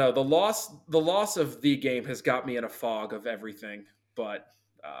 I don't know. The loss of the game has got me in a fog of everything. But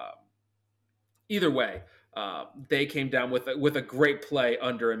either way, they came down with a great play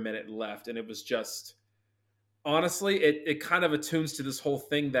under a minute left, and it was just, honestly, it kind of attunes to this whole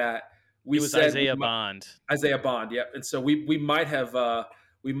thing that it was said Isaiah Bond. Isaiah Bond, yeah. And so we might have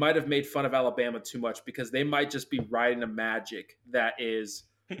made fun of Alabama too much, because they might just be riding a magic that is,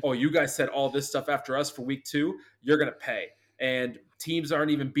 oh, you guys said all this stuff after us for week 2, you're gonna pay. And teams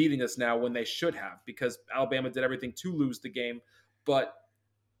aren't even beating us now when they should have, because Alabama did everything to lose the game. But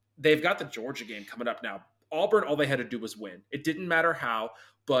they've got the Georgia game coming up now. Auburn, all they had to do was win. It didn't matter how,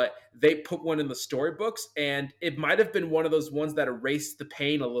 but they put one in the storybooks, and it might have been one of those ones that erased the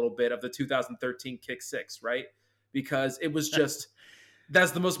pain a little bit of the 2013 kick 6, right? Because it was just,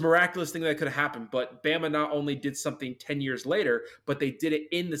 that's the most miraculous thing that could have happened. But Bama not only did something 10 years later, but they did it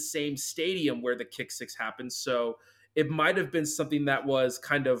in the same stadium where the kick 6 happened. So it might have been something that was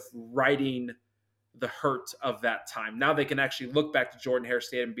kind of righting the hurt of that time. Now they can actually look back to Jordan-Hare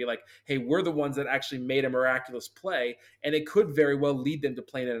Stadium and be like, hey, we're the ones that actually made a miraculous play. And it could very well lead them to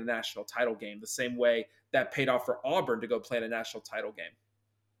playing in a national title game, the same way that paid off for Auburn to go play in a national title game.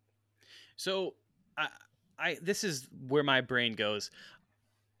 So this is where my brain goes.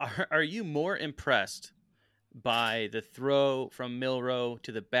 Are you more impressed by the throw from Milroe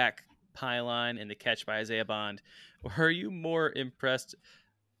to the back pylon and the catch by Isaiah Bond? Or are you more impressed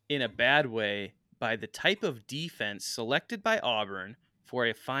in a bad way by the type of defense selected by Auburn for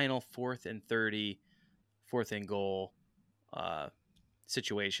a final 4th and 30, 4th and goal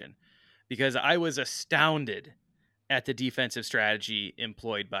situation? Because I was astounded at the defensive strategy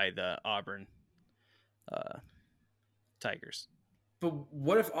employed by the Auburn Tigers. But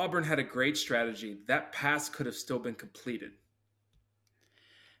what if Auburn had a great strategy? That pass could have still been completed.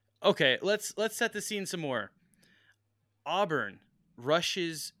 Okay, let's set the scene some more. Auburn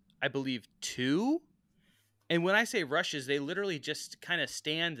rushes, I believe, 2. And when I say rushes, they literally just kind of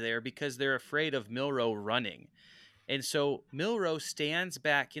stand there because they're afraid of Milroe running. And so Milroe stands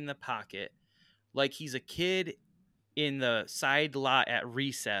back in the pocket like he's a kid in the side lot at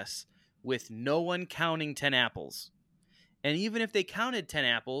recess with no one counting 10 apples. And even if they counted 10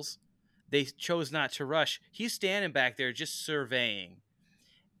 apples, they chose not to rush. He's standing back there just surveying.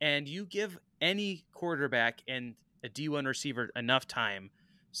 and you give any quarterback and a D1 receiver enough time,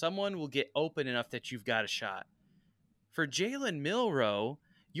 someone will get open enough that you've got a shot. For Jalen Milroe,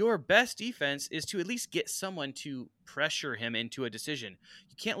 your best defense is to at least get someone to pressure him into a decision.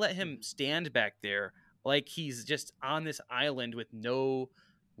 You can't let him stand back there like he's just on this island with no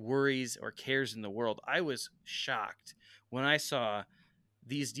worries or cares in the world. I was shocked when I saw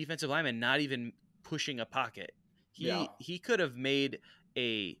these defensive linemen not even pushing a pocket. Yeah. He could have made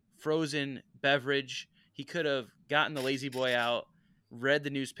a frozen beverage. He could have gotten the lazy boy out, read the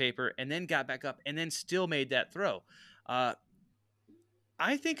newspaper, and then got back up and then still made that throw.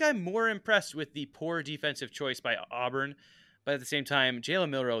 I think I'm more impressed with the poor defensive choice by Auburn, but at the same time,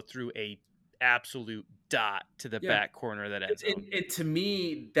 Jalen Milroe threw a absolute dot to the back corner of that end zone. To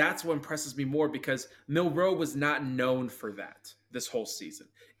me, that's what impresses me more because Milroe was not known for that this whole season.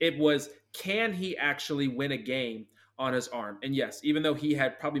 It was, can he actually win a game on his arm? And yes, even though he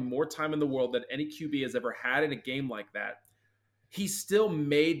had probably more time in the world than any QB has ever had in a game like that, he still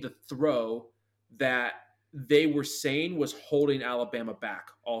made the throw that they were saying was holding Alabama back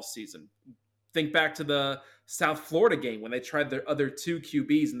all season. Think back to the South Florida game when they tried their other two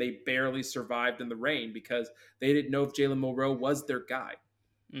QBs and they barely survived in the rain because they didn't know if Jalen Milroe was their guy.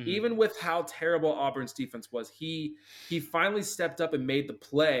 Mm-hmm. Even with how terrible Auburn's defense was, he finally stepped up and made the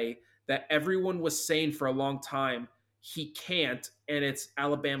play that everyone was saying for a long time he can't, and it's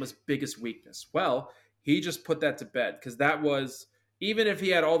Alabama's biggest weakness. Well, he just put that to bed because that was, even if he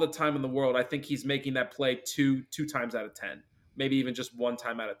had all the time in the world, I think he's making that play two times out of 10, maybe even just one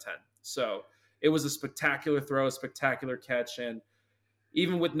time out of 10. So it was a spectacular throw, a spectacular catch, and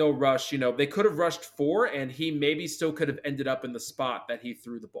even with no rush, they could have rushed 4, and he maybe still could have ended up in the spot that he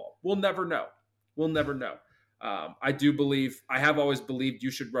threw the ball. We'll never know. I have always believed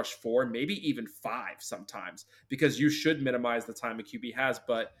you should rush 4, maybe even 5 sometimes, because you should minimize the time a QB has,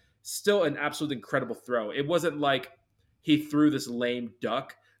 but still an absolute incredible throw. It wasn't like he threw this lame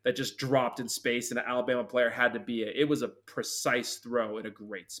duck that just dropped in space and an Alabama player had to be it. It was a precise throw in a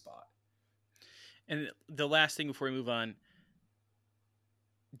great spot. And the last thing before we move on,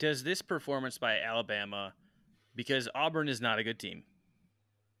 does this performance by Alabama, because Auburn is not a good team,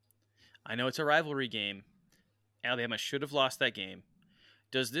 I know it's a rivalry game, Alabama should have lost that game,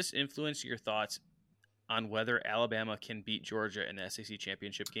 does this influence your thoughts on whether Alabama can beat Georgia in the SEC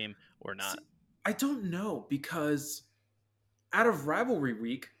championship game or not? See, I don't know, because out of rivalry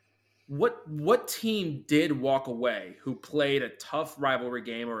week, what team did walk away who played a tough rivalry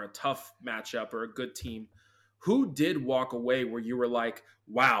game or a tough matchup or a good team? Who did walk away where you were like,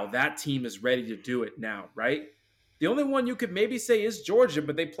 wow, that team is ready to do it now, right? The only one you could maybe say is Georgia,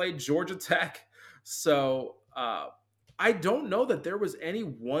 but they played Georgia Tech. So I don't know that there was any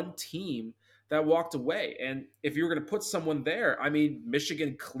one team that walked away. And if you were going to put someone there, I mean,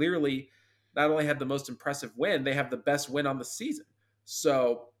 Michigan clearly not only had the most impressive win, they have the best win on the season.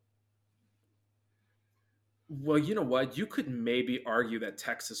 So, well, you know what? You could maybe argue that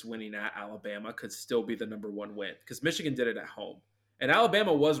Texas winning at Alabama could still be the number 1 win because Michigan did it at home. And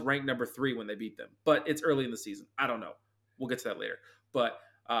Alabama was ranked number 3 when they beat them. But it's early in the season. I don't know. We'll get to that later. But,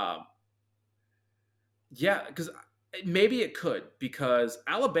 yeah, because maybe it could, because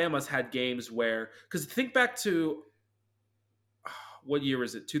Alabama's had games where – because think back to what year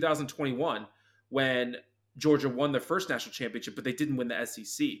is it? 2021, when Georgia won their first national championship, but they didn't win the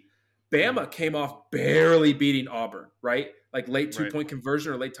SEC. Bama came off barely beating Auburn, right? Like late 2-point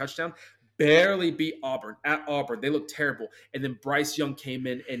conversion or late touchdown. Barely beat Auburn at Auburn. They looked terrible. And then Bryce Young came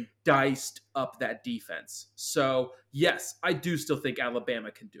in and diced up that defense. So, yes, I do still think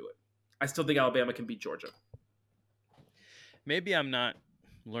Alabama can do it. I still think Alabama can beat Georgia. Maybe I'm not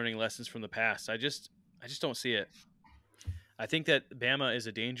learning lessons from the past. I just don't see it. I think that Bama is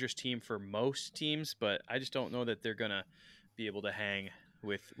a dangerous team for most teams, but I just don't know that they're going to be able to hang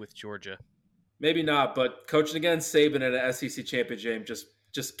with Georgia. Maybe not, but coaching against Saban in an SEC championship game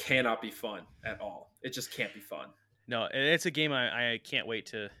just cannot be fun at all. It just can't be fun. No, and it's a game I can't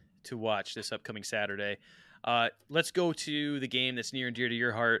wait to watch this upcoming Saturday. Let's go to the game that's near and dear to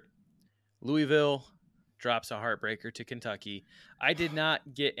your heart. Louisville drops a heartbreaker to Kentucky. I did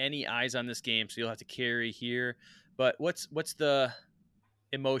not get any eyes on this game, so you'll have to carry here. But what's the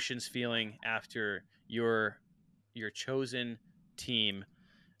emotions feeling after your chosen team,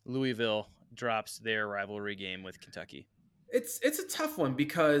 Louisville, drops their rivalry game with Kentucky? It's a tough one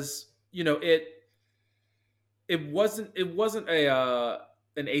because it wasn't an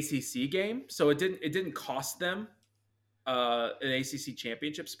ACC game, so it didn't cost them an ACC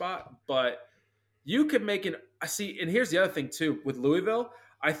championship spot, but you could make and here's the other thing too with Louisville.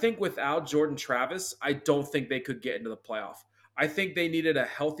 I think without Jordan Travis, I don't think they could get into the playoff. I think they needed a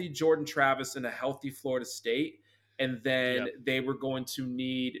healthy Jordan Travis and a healthy Florida State. And then Yep. they were going to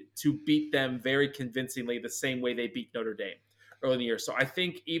need to beat them very convincingly the same way they beat Notre Dame early in the year. So I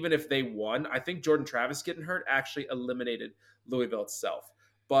think even if they won, I think Jordan Travis getting hurt actually eliminated Louisville itself.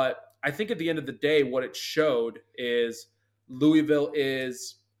 But I think at the end of the day, what it showed is Louisville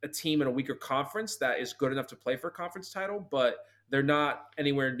is a team in a weaker conference that is good enough to play for a conference title, but they're not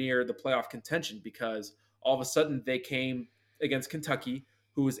anywhere near the playoff contention because all of a sudden they came against Kentucky,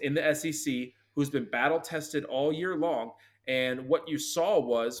 who was in the SEC, who's been battle tested all year long. And what you saw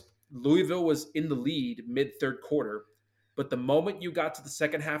was Louisville was in the lead mid third quarter. But the moment you got to the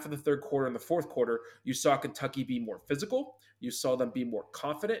second half of the third quarter and the fourth quarter, you saw Kentucky be more physical, you saw them be more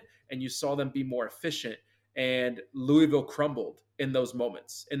confident, and you saw them be more efficient. And Louisville crumbled in those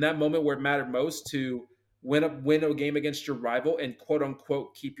moments. In that moment where it mattered most to win a game against your rival and quote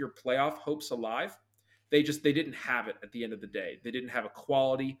unquote keep your playoff hopes alive, they didn't have it at the end of the day. They didn't have a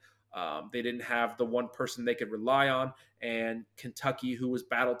quality. They didn't have the one person they could rely on. And Kentucky, who was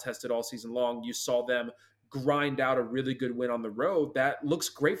battle tested all season long, you saw them grind out a really good win on the road. That looks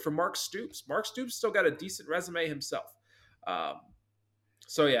great for Mark Stoops. Mark Stoops still got a decent resume himself.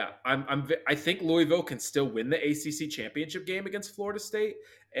 So yeah, I think Louisville can still win the ACC championship game against Florida State,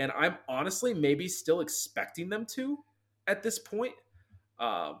 and I'm honestly maybe still expecting them to at this point.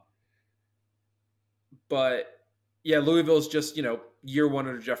 But yeah, Louisville's just year one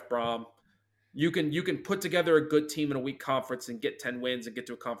under Jeff Brom. You can put together a good team in a weak conference and get 10 wins and get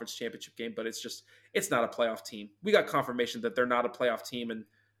to a conference championship game, but it's not a playoff team. We got confirmation that they're not a playoff team, and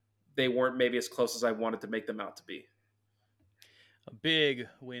they weren't maybe as close as I wanted to make them out to be. A big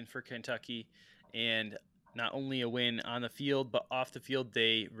win for Kentucky, and not only a win on the field, but off the field,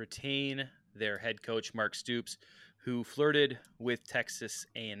 they retain their head coach, Mark Stoops, who flirted with Texas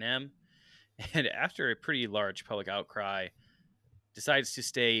A&M. And after a pretty large public outcry, decides to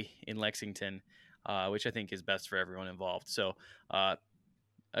stay in Lexington, which I think is best for everyone involved. So a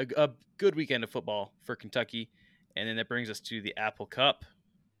good weekend of football for Kentucky. And then that brings us to the Apple Cup.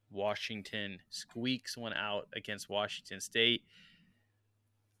 Washington squeaks one out against Washington State.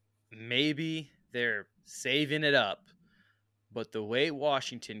 Maybe they're saving it up, but the way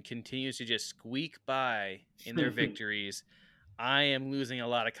Washington continues to just squeak by in their victories, I am losing a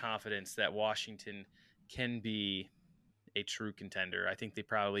lot of confidence that Washington can be a true contender. I think they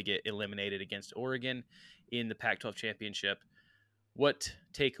probably get eliminated against Oregon in the Pac-12 championship. What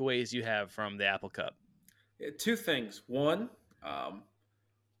takeaways you have from the Apple Cup? Two things. One,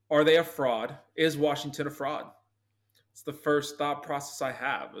 are they a fraud? Is Washington a fraud? It's the first thought process I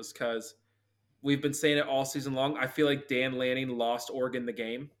have, is because we've been saying it all season long. I feel like Dan Lanning lost Oregon the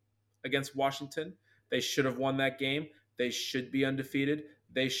game against Washington. They should have won that game. They should be undefeated.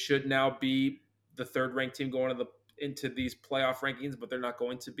 They should now be the third ranked team going into these playoff rankings, but they're not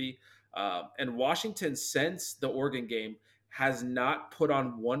going to be. And Washington, since the Oregon game, has not put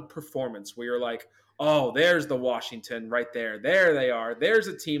on one performance where you're like, oh, there's the Washington right there. There they are. There's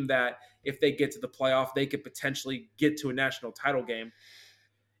a team that if they get to the playoff, they could potentially get to a national title game.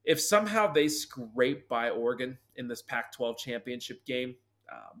 If somehow they scrape by Oregon in this Pac-12 championship game,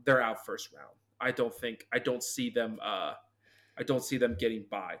 they're out first round. I don't see them getting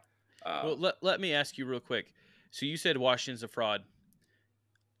by. Well, let me ask you real quick. So you said Washington's a fraud.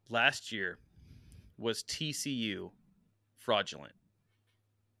 Last year, was TCU fraudulent?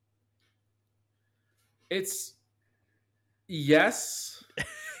 It's yes,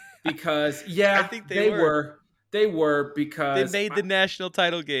 because I think they were. They were because they made the national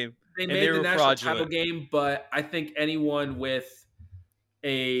title game. They made the national title game, but I think anyone with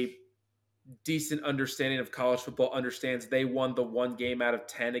a decent understanding of college football understands they won the one game out of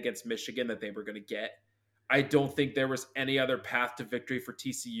 10 against Michigan that they were going to get. I don't think there was any other path to victory for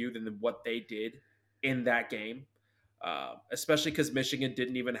TCU than what they did in that game, especially because Michigan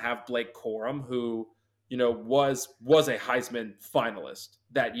didn't even have Blake Corum, who was a Heisman finalist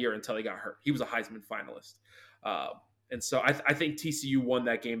that year until he got hurt. He was a Heisman finalist. And so I think TCU won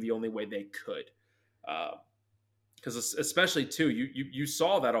that game the only way they could. Because especially, too, you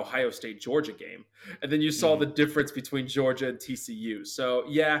saw that Ohio State-Georgia game, and then you saw the difference between Georgia and TCU. So,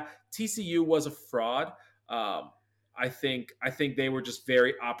 yeah, TCU was a fraud. I think they were just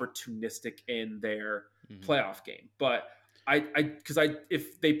very opportunistic in their playoff game. But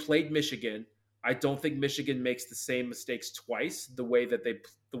if they played Michigan, I don't think Michigan makes the same mistakes twice the way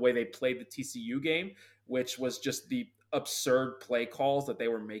they played the TCU game, which was just the absurd play calls that they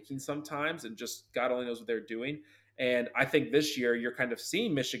were making sometimes, and just God only knows what they're doing. And I think this year you're kind of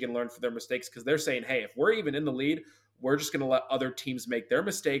seeing Michigan learn from their mistakes, because they're saying, hey, if we're even in the lead, we're just going to let other teams make their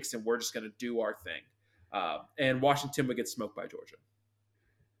mistakes and we're just going to do our thing. and Washington would get smoked by Georgia.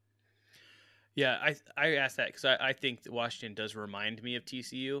 Yeah, I asked that because I think that Washington does remind me of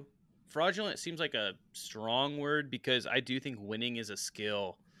TCU. Fraudulent seems like a strong word because I do think winning is a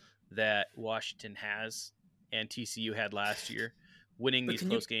skill that Washington has and TCU had last year, winning But these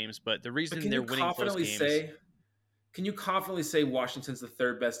can you close games. But the but reason can they're you winning close confidently games, say Washington's the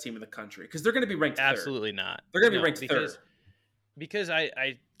third best team in the country? Because they're going to be ranked third. absolutely not. They're going to be No, ranked third. because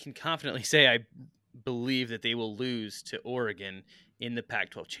I can confidently say I believe that they will lose to Oregon in the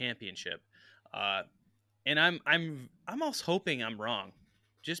Pac-12 championship. Uh, and I'm almost hoping I'm wrong,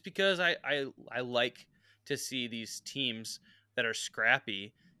 just because I like to see these teams that are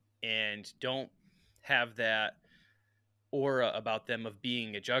scrappy and don't have that aura about them of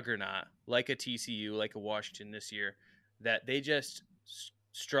being a juggernaut, like a TCU, like a Washington this year, that they just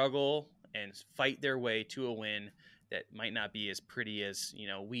struggle and fight their way to a win that might not be as pretty as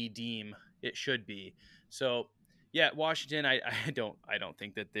we deem it should be. So yeah, Washington, I don't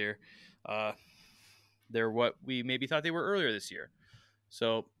think that uh, they're what we maybe thought they were earlier this year.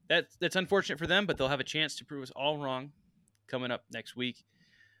 So that's unfortunate for them, but they'll have a chance to prove us all wrong coming up next week.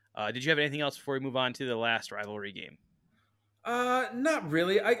 Did you have anything else before we move on to the last rivalry game? Not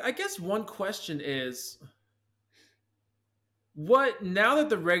really. I guess one question is, what now that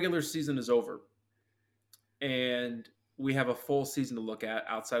the regular season is over and we have a full season to look at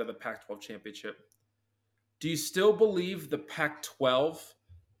outside of the Pac-12 championship, do you still believe the Pac-12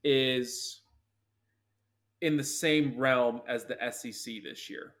 is in the same realm as the SEC this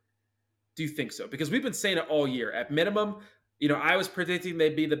year? Do you think so? Because we've been saying it all year. At minimum, I was predicting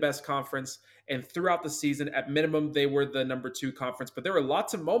they'd be the best conference, and throughout the season, at minimum, they were the number 2 conference. But there were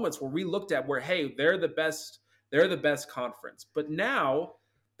lots of moments where we looked at where, hey, they're the best. They're the best conference. But now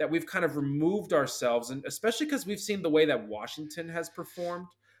that we've kind of removed ourselves, and especially because we've seen the way that Washington has performed,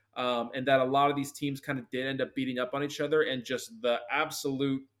 and that a lot of these teams kind of did end up beating up on each other, and just the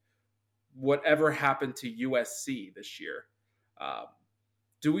absolute whatever happened to USC this year. Um,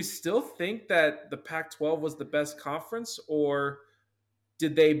 do we still think that the Pac-12 was the best conference, or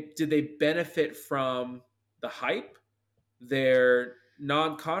did they benefit from the hype, their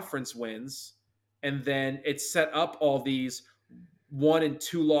non-conference wins, and then it set up all these 1 and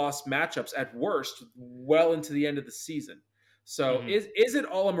 2 loss matchups at worst well into the end of the season? So Mm-hmm. is it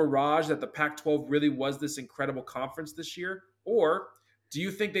all a mirage that the Pac-12 really was this incredible conference this year, or do you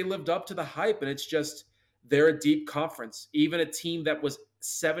think they lived up to the hype and it's just they're a deep conference? Even a team that was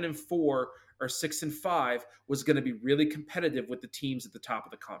 7-4 or 6-5 was going to be really competitive with the teams at the top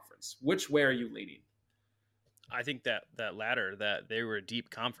of the conference. Which way are you leaning? I think that latter, that they were a deep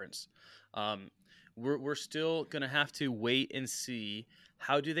conference. Um, we're still going to have to wait and see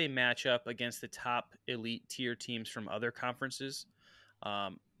how do they match up against the top elite tier teams from other conferences.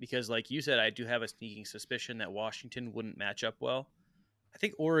 Because, like you said, I do have a sneaking suspicion that Washington wouldn't match up well. I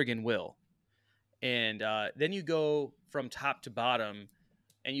think Oregon will. And then you go from top to bottom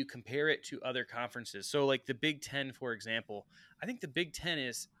and you compare it to other conferences. So, like the Big Ten, for example, I think the Big Ten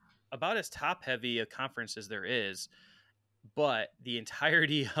is about as top heavy a conference as there is, but the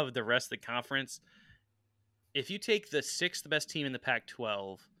entirety of the rest of the conference, if you take the 6th best team in the Pac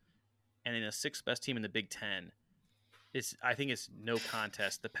 12 and then the 6th best team in the Big Ten, I think it's no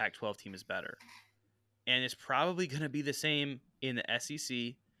contest. The Pac 12 team is better. And it's probably going to be the same in the SEC.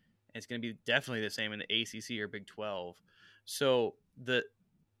 And it's going to be definitely the same in the ACC or Big 12. So the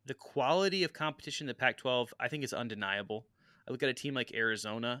quality of competition in the Pac 12, I think, is undeniable. I look at a team like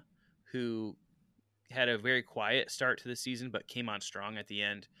Arizona, who had a very quiet start to the season but came on strong at the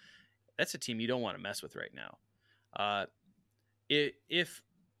end. That's a team you don't want to mess with right now. If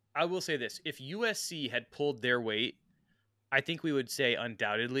I will say this, if USC had pulled their weight, I think we would say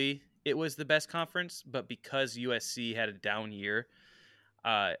undoubtedly it was the best conference, but because USC had a down year,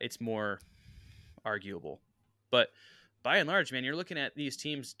 it's more arguable. But by and large, man, you're looking at these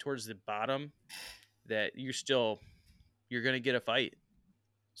teams towards the bottom that you're going to get a fight.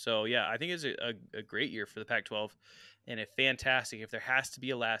 So, yeah, I think it's a great year for the Pac-12 and a fantastic, if there has to be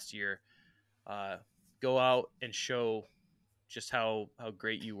a last year, go out and show just how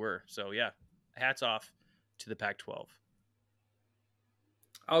great you were. So, yeah, hats off to the Pac-12.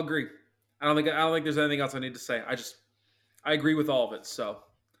 I'll agree. I don't think there's anything else I need to say. I agree with all of it. So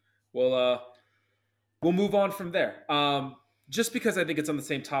we'll move on from there. Just because I think it's on the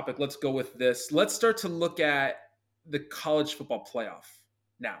same topic, let's go with this. Let's start to look at the college football playoff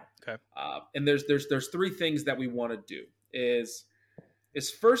now. Okay. And there's 3 things that we want to do. Is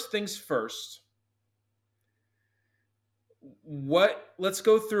first things first. Let's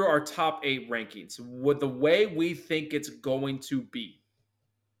go through our top 8 rankings. The way we think it's going to be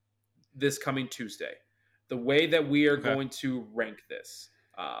this coming Tuesday. the way that we are Okay. going to rank this.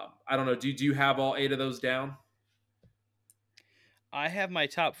 I don't know. Do you have all 8 of those down? I have my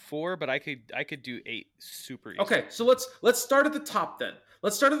top 4, but I could do 8 super easy. Okay, so let's start at the top then.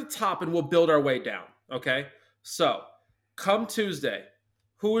 Let's start at the top and we'll build our way down. Okay, so come Tuesday,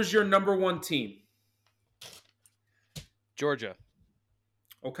 who is your number 1 team? Georgia.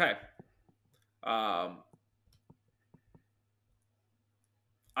 Okay, I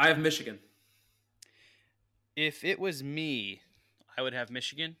have Michigan. If it was me, I would have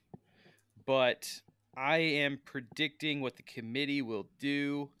Michigan, but I am predicting what the committee will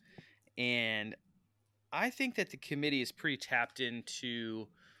do, and I think that the committee is pretty tapped into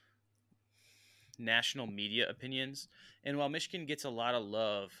national media opinions. And while Michigan gets a lot of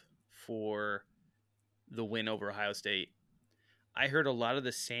love for the win over Ohio State, I heard a lot of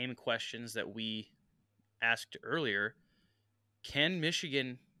the same questions that we asked earlier. Can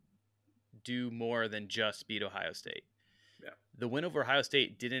Michigan do more than just beat Ohio State? Yeah. The win over Ohio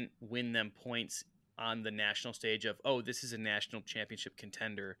State didn't win them points on the national stage of, oh, this is a national championship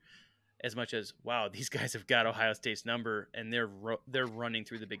contender, as much as, wow, these guys have got Ohio State's number and they're running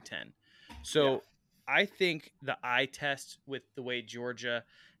through the Big Ten. So I think the eye test with the way Georgia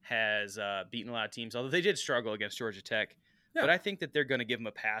has beaten a lot of teams, although they did struggle against Georgia Tech, but I think that they're going to give them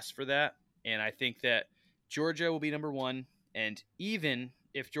a pass for that. And I think that Georgia will be number 1. And even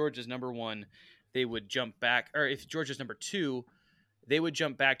if Georgia's number 1, they would jump back, or if Georgia's number 2, they would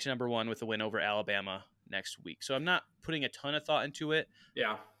jump back to number 1 with a win over Alabama next week. So I'm not putting a ton of thought into it.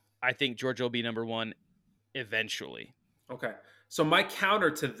 Yeah. I think Georgia will be number 1 eventually. Okay. So my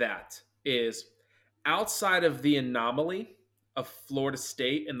counter to that is, outside of the anomaly of Florida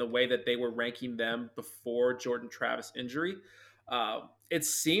State and the way that they were ranking them before Jordan Travis injury, it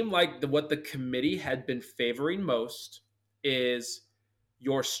seemed like what the committee had been favoring most is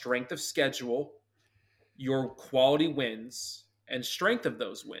your strength of schedule, your quality wins, and strength of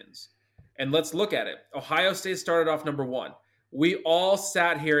those wins. And let's look at it. Ohio State started off number 1. We all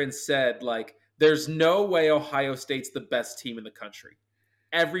sat here and said, like, there's no way Ohio State's the best team in the country.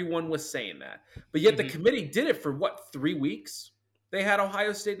 Everyone was saying that. But yet the committee did it for, 3 weeks? They had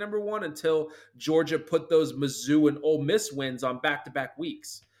Ohio State number 1 until Georgia put those Mizzou and Ole Miss wins on back-to-back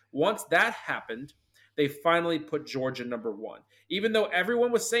weeks. Once that happened, they finally put Georgia number 1. Even though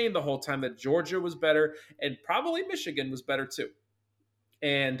everyone was saying the whole time that Georgia was better and probably Michigan was better too.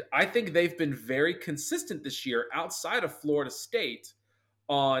 And I think they've been very consistent this year outside of Florida State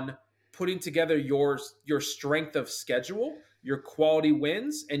on putting together your strength of schedule, your quality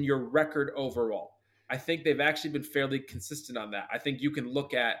wins, and your record overall. I think they've actually been fairly consistent on that. I think you can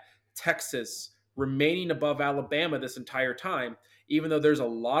look at Texas remaining above Alabama this entire time, even though there's a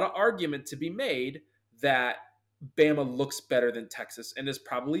lot of argument to be made that Bama looks better than Texas and is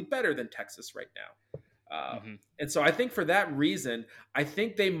probably better than Texas right now. And so I think for that reason, I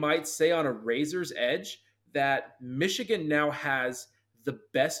think they might say on a razor's edge that Michigan now has the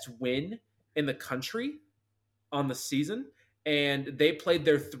best win in the country on the season. And they played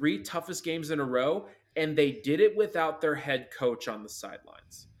their 3 toughest games in a row, and they did it without their head coach on the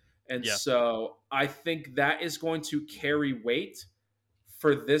sidelines. And so I think that is going to carry weight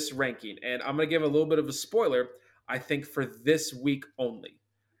for this ranking. And I'm going to give a little bit of a spoiler. I think for this week only.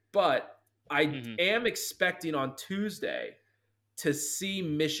 But I am expecting on Tuesday to see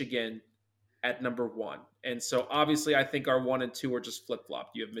Michigan at number 1. And so obviously I think our 1 and 2 are just flip-flopped.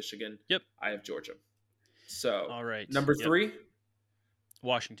 You have Michigan. Yep. I have Georgia. So all right. Number 3?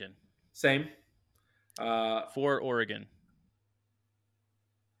 Washington. Same. 4, Oregon.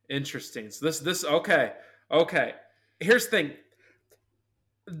 Interesting. So this okay. Here's the thing.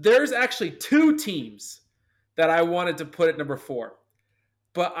 There's actually 2 teams that I wanted to put at number 4.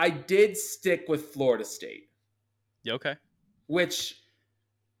 But I did stick with Florida State. Okay. Which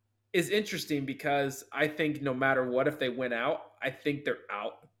is interesting because I think no matter what, if they win out, I think they're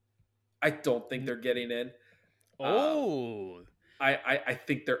out. I don't think they're getting in. I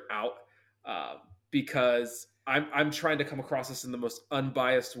think they're out because I'm trying to come across this in the most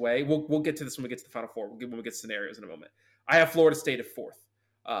unbiased way. We'll get to this when we get to the Final Four. When we get to scenarios in a moment. I have Florida State at 4th.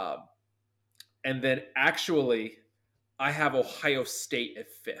 And then actually, I have Ohio State at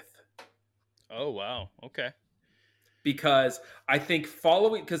 5th. Oh, wow. Okay. Because I think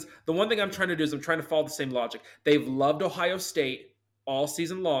because the one thing I'm trying to do is I'm trying to follow the same logic. They've loved Ohio State all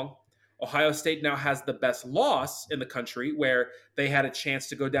season long. Ohio State now has the best loss in the country where they had a chance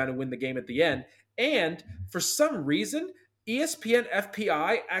to go down and win the game at the end. And for some reason, ESPN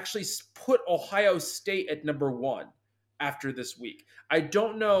FPI actually put Ohio State at number 1 after this week. I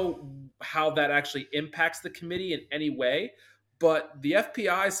don't know how that actually impacts the committee in any way, but the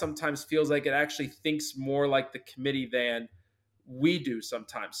FPI sometimes feels like it actually thinks more like the committee than we do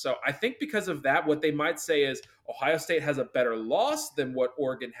sometimes. So I think because of that, what they might say is Ohio State has a better loss than what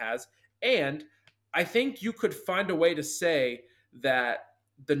Oregon has. And I think you could find a way to say that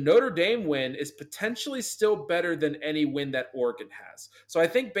the Notre Dame win is potentially still better than any win that Oregon has. So I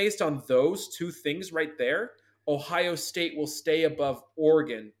think based on those two things right there, Ohio State will stay above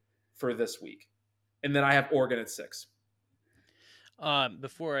Oregon for this week. And then I have Oregon at 6.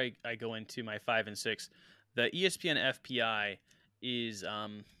 Before I go into my 5 and 6, the ESPN FPI is,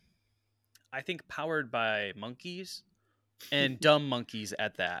 I think, powered by monkeys and dumb monkeys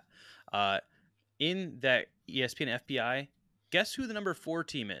at that. In that ESPN FPI, guess who the number 4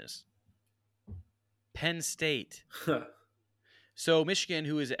 team is? Penn State. So Michigan,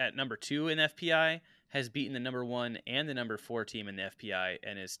 who is at number 2 in FPI, has beaten the number 1 and the number 4 team in the FPI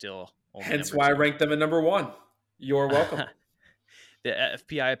and is still only Hence number why 2. I ranked them at number 1. You're welcome. The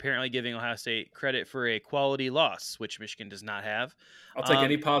FPI apparently giving Ohio State credit for a quality loss, which Michigan does not have. I'll take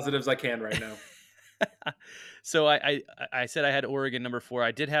any positives I can right now. So I said I had Oregon number 4.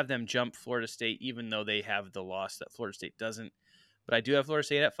 I did have them jump Florida State, even though they have the loss that Florida State doesn't. But I do have Florida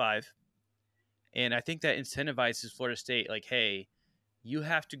State at 5. And I think that incentivizes Florida State, like, hey, you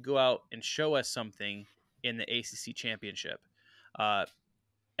have to go out and show us something in the ACC championship. At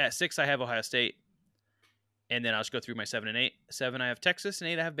 6, I have Ohio State. And then I'll just go through my 7 and 8. 7, I have Texas, and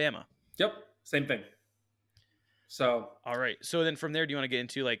 8, I have Bama. Yep, same thing. So, all right. So then from there, do you want to get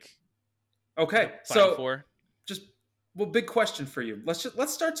into okay? So 4? Just big question for you.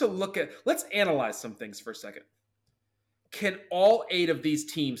 Let's start to let's analyze some things for a second. Can all 8 of these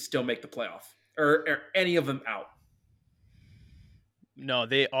teams still make the playoff, or are any of them out? No,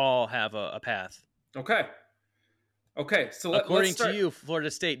 they all have a path. Okay. So according to you, Florida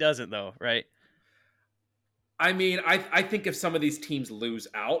State doesn't, though, right? I mean, I think if some of these teams lose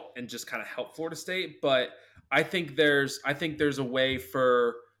out and just kind of help Florida State, but I think there's a way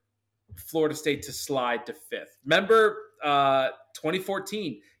for Florida State to slide to 5th. Remember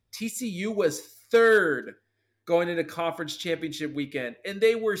 2014, TCU was 3rd going into conference championship weekend, and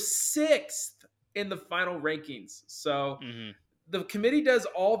they were 6th in the final rankings. So the committee does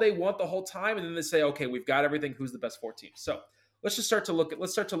all they want the whole time, and then they say, okay, we've got everything. Who's the best 4 teams? So let's start to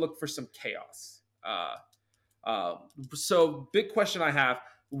look for some chaos. So big question I have,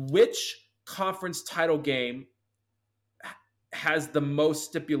 which conference title game has the most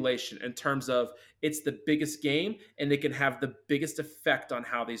stipulation in terms of it's the biggest game and it can have the biggest effect on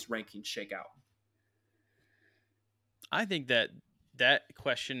how these rankings shake out? I think that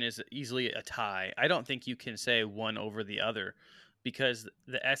question is easily a tie. I don't think you can say one over the other because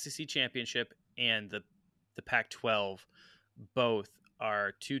the SEC championship and the Pac-12 both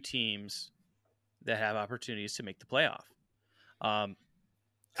are 2 teams that have opportunities to make the playoff.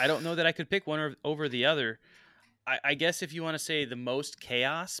 I don't know that I could pick one over the other. I guess if you want to say the most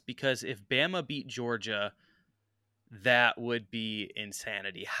chaos, because if Bama beat Georgia, that would be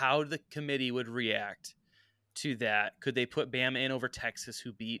insanity. How the committee would react to that. Could they put Bama in over Texas,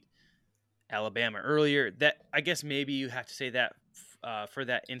 who beat Alabama earlier? That, I guess maybe you have to say that for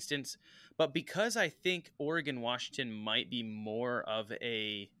that instance. But because I think Oregon-Washington might be more of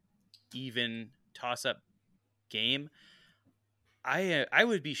a even toss-up game, I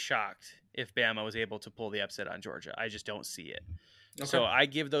would be shocked if Bama was able to pull the upset on Georgia. I just don't see it. Okay. So I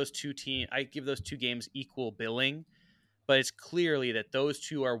give those two games equal billing, but it's clearly that those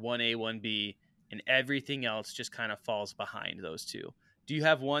 2 are 1A, 1B, and everything else just kind of falls behind those 2. Do you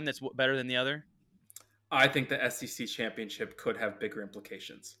have one that's better than the other? I think the SEC championship could have bigger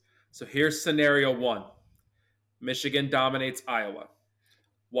implications. So here's scenario 1. Michigan dominates Iowa.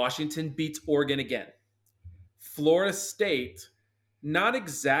 Washington beats Oregon again. Florida State, not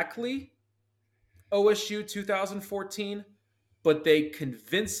exactly OSU 2014, but they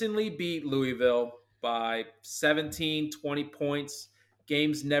convincingly beat Louisville by 17, 20 points.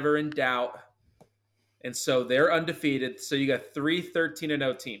 Game's never in doubt. And so they're undefeated. So you got 3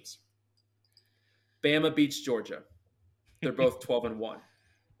 13-0 teams. Bama beats Georgia. They're both 12-1.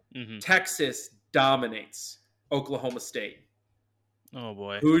 Mm-hmm. Texas dominates Oklahoma State. Oh,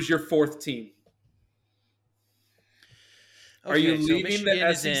 boy. Who's your 4th team? Okay, are you leaving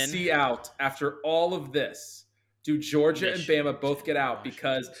the SEC out after all of this? Do Georgia and Bama both get out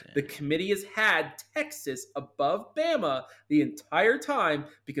because the committee has had Texas above Bama the entire time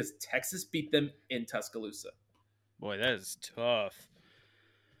because Texas beat them in Tuscaloosa? Boy, that is tough.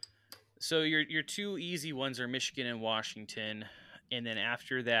 So your 2 easy ones are Michigan and Washington, and then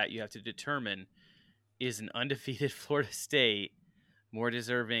after that you have to determine, is an undefeated Florida State more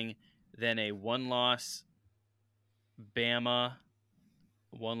deserving than a 1-loss Bama,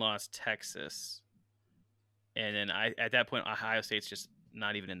 one loss Texas, and then at that point Ohio State's just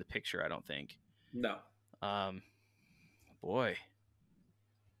not even in the picture. I don't think. No. Boy,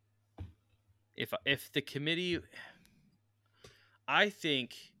 if the committee, I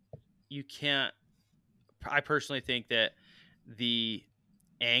think you can't. I personally think that the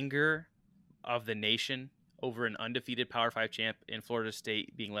anger of the nation over an undefeated Power 5 champ in Florida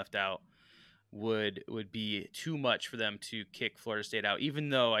State being left out would be too much for them to kick Florida State out, even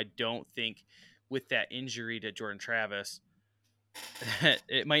though I don't think with that injury to Jordan Travis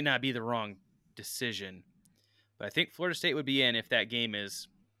it might not be the wrong decision. But I think Florida State would be in if that game is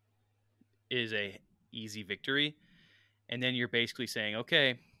a easy victory. And then you're basically saying,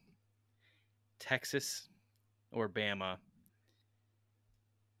 okay, Texas or Bama,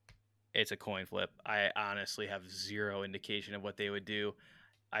 it's a coin flip. I honestly have zero indication of what they would do.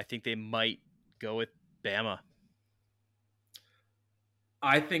 I think they might go with Bama.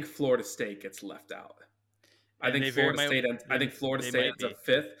 I think Florida State gets left out. I think Florida State ends up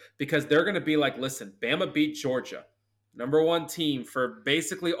fifth because they're going to be like, listen, Bama beat Georgia, number one team for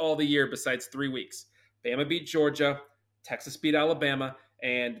basically all the year besides 3 weeks. Bama beat Georgia, Texas beat Alabama,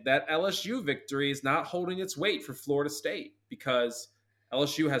 and that LSU victory is not holding its weight for Florida State because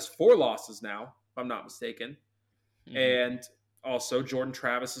LSU has 4 losses now, if I'm not mistaken, and also Jordan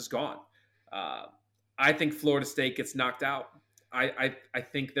Travis is gone. I think Florida State gets knocked out. I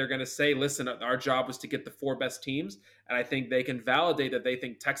think they're going to say, listen, our job was to get the 4 best teams, and I think they can validate that they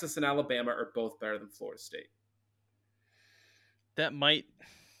think Texas and Alabama are both better than Florida State. That might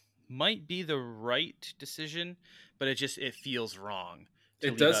be the right decision, but it feels wrong.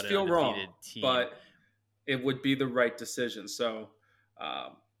 It does feel wrong, but it would be the right decision. So I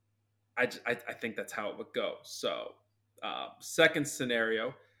think that's how it would go. So second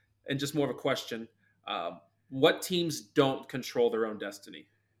scenario, and just more of a question, what teams don't control their own destiny?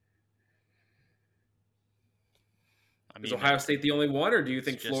 Is Ohio State the only one, or do you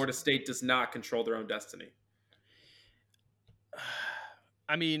think Florida State does not control their own destiny?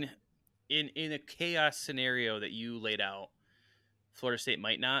 I mean, in a chaos scenario that you laid out, Florida State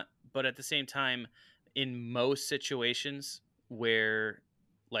might not, but at the same time, in most situations where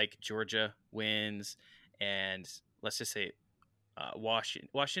like Georgia wins and let's just say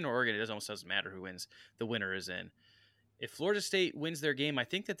Washington or Oregon, it almost doesn't matter who wins. The winner is in. If Florida State wins their game, I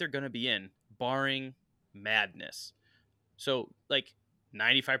think that they're going to be in, barring madness. So, like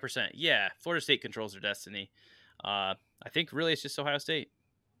 95%, yeah, Florida State controls their destiny. I think really it's just Ohio State.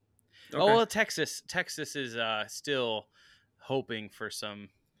 Okay. Oh, well, Texas is still hoping for some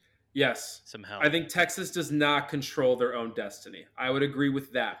help. I think Texas does not control their own destiny. I would agree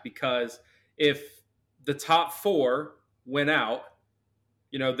with that because if the top 4 went out,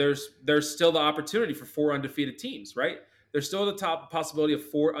 there's still the opportunity for 4 undefeated teams, right? There's still the top possibility of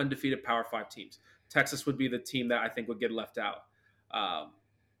 4 undefeated Power 5 teams. Texas would be the team that I think would get left out.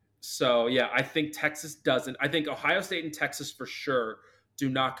 So, yeah, I think Texas doesn't. I think Ohio State and Texas for sure do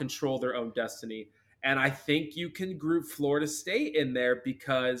not control their own destiny. And I think you can group Florida State in there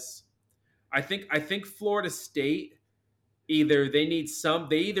because I think Florida State either need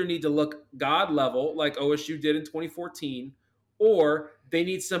to look God level like OSU did in 2014, or they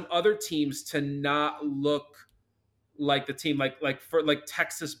need some other teams to not look like the team like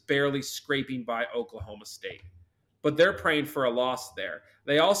Texas barely scraping by Oklahoma State. But they're praying for a loss there.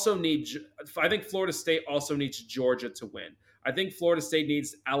 They also I think Florida State also needs Georgia to win. I think Florida State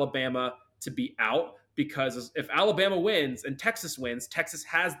needs Alabama to be out because if Alabama wins and Texas wins, Texas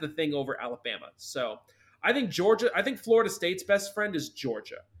has the thing over Alabama. So I think Florida State's best friend is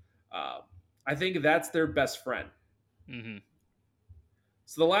Georgia. I think that's their best friend. Mm-hmm.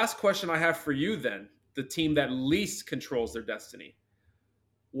 So the last question I have for you then, the team that least controls their destiny.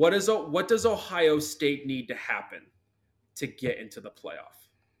 What does Ohio State need to happen to get into the playoff?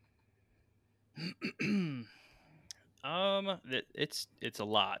 It's a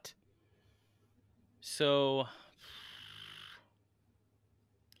lot. So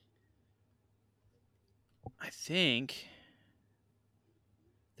I think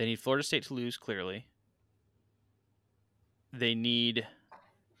they need Florida State to lose clearly. They need,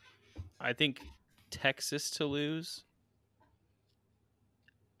 I think, Texas to lose.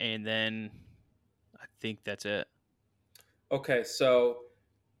 And then I think that's it. Okay, so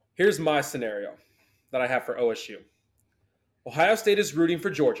here's my scenario that I have for OSU. Ohio State is rooting for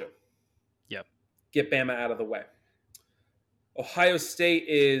Georgia. Yep. Get Bama out of the way. Ohio State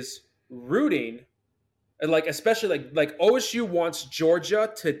is rooting, especially like OSU wants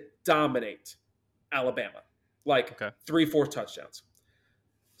Georgia to dominate Alabama. 3-4 touchdowns.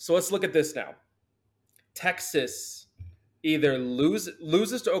 So let's look at this now. Texas either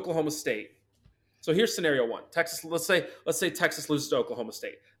loses to Oklahoma State. So here's scenario one: Texas. Let's say Texas loses to Oklahoma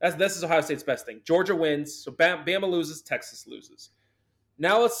State. This is Ohio State's best thing. Georgia wins, so Bama loses, Texas loses.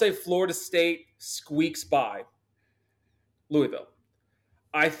 Now let's say Florida State squeaks by Louisville.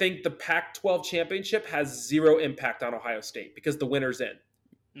 I think the Pac-12 championship has zero impact on Ohio State because the winner's in.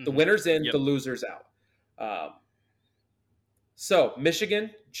 The winner's in, Yep. the loser's out. So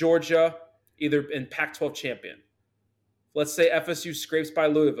Michigan, Georgia, either in Pac-12 champion. Let's say FSU scrapes by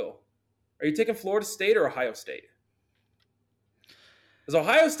Louisville. Are you taking Florida State or Ohio State? Because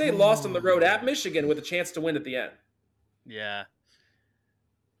Ohio State lost on the road at Michigan with a chance to win at the end. Yeah.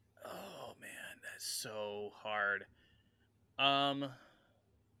 Oh man, that's so hard.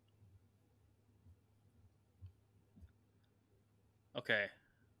 Okay.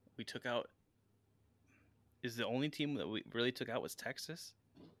 We took out. Is the only team that we really took out was Texas?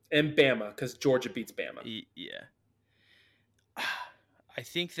 And Bama, because Georgia beats Bama. Yeah. I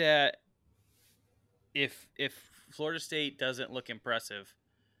think that if Florida State doesn't look impressive,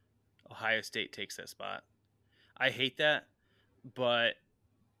 Ohio State takes that spot. I hate that, but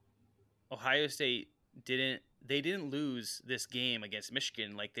Ohio State didn't lose this game against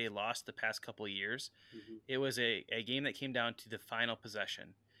Michigan like they lost the past couple of years. Mm-hmm. It was a game that came down to the final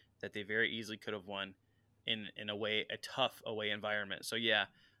possession that they very easily could have won in a tough away environment. So yeah,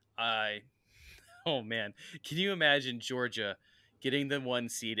 oh man, can you imagine Georgia getting the 1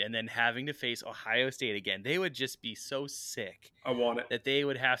 seed and then having to face Ohio State again? They would just be so sick. I want it. That they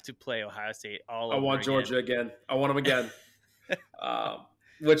would have to play Ohio State all over again. I want Georgia again. I want them again.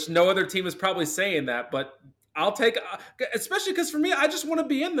 Which no other team is probably saying that, but I'll take, especially because for me, I just want to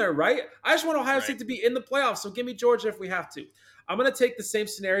be in there, right? I just want Ohio State to be in the playoffs, so give me Georgia if we have to. I'm going to take the same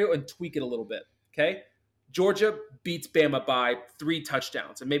scenario and tweak it a little bit, okay? Georgia beats Bama by 3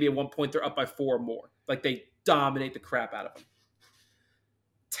 touchdowns, and maybe at one point they're up by 4 or more. Like they dominate the crap out of them.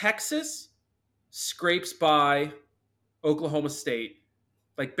 Texas scrapes by Oklahoma State,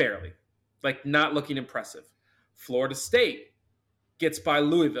 like barely, like not looking impressive. Florida State gets by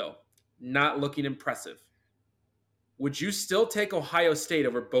Louisville, not looking impressive. Would you still take Ohio State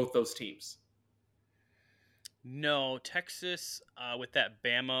over both those teams? No, Texas with that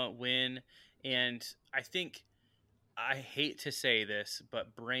Bama win, and I think, I hate to say this,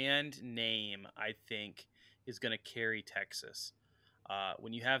 but brand name, I think, is going to carry Texas.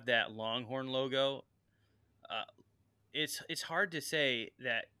 When you have that Longhorn logo, it's hard to say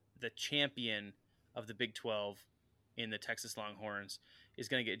that the champion of the Big 12 in the Texas Longhorns is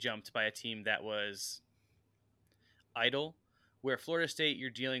going to get jumped by a team that was idle, where Florida State you're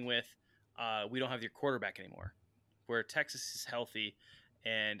dealing with, we don't have your quarterback anymore, where Texas is healthy.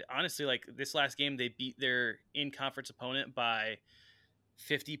 And honestly, like this last game, they beat their in-conference opponent by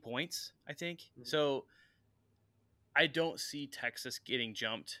 50 points, I think. Mm-hmm. So I don't see Texas getting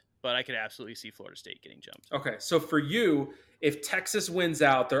jumped, but I could absolutely see Florida State getting jumped. Okay, so for you, if Texas wins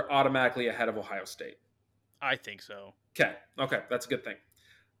out, they're automatically ahead of Ohio State. I think so. Okay, that's a good thing.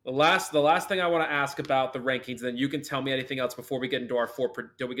 The last thing I want to ask about the rankings, then you can tell me anything else before we get into our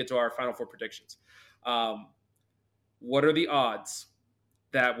final 4 predictions. What are the odds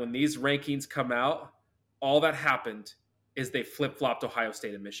that when these rankings come out, all that happened is they flip-flopped Ohio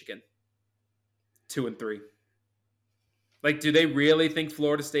State and Michigan 2 and 3? Like, do they really think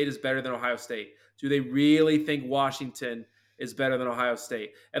Florida State is better than Ohio State? Do they really think Washington is better than Ohio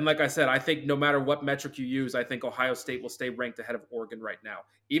State? And like I said, I think no matter what metric you use, I think Ohio State will stay ranked ahead of Oregon right now,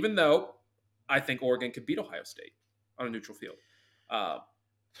 even though I think Oregon could beat Ohio State on a neutral field.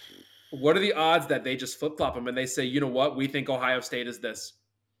 What are the odds that they just flip-flop them and they say, you know what, we think Ohio State is this?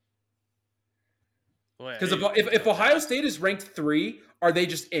 Because if Ohio State is ranked 3, are they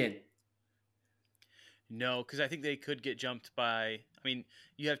just in? No, because I think they could get jumped by, I mean,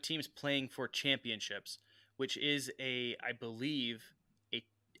 you have teams playing for championships, which is I believe,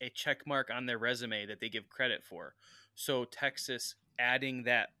 a check mark on their resume that they give credit for. So Texas adding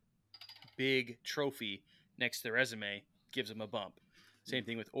that big trophy next to the resume gives them a bump. Same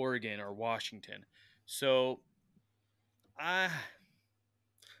thing with Oregon or Washington. So,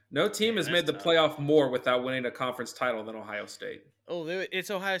 no team has made the playoff more without winning a conference title than Ohio State. Oh, it's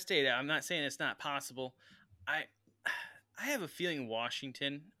Ohio State. I'm not saying it's not possible. I have a feeling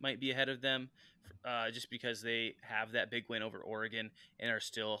Washington might be ahead of them just because they have that big win over Oregon and are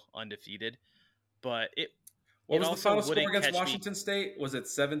still undefeated. But what was the final score against Washington State? Was it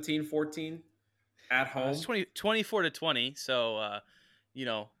 17-14 at home? It's 24-20. So,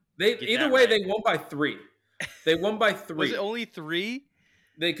 either way, they won by 3. They won by 3. Was it only 3?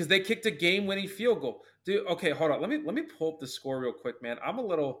 Because they kicked a game-winning field goal. Dude, okay, hold on. Let me pull up the score real quick, man. I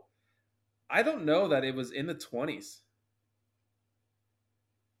don't know that it was in the 20s.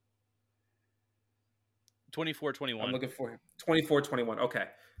 I'm 24-21. looking for 24-21. Okay.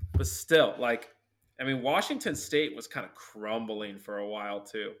 But still, like, I mean, Washington State was kind of crumbling for a while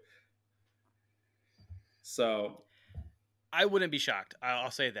too. So, I wouldn't be shocked.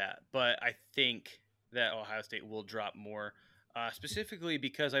 I'll say that, but I think that Ohio State will drop more, specifically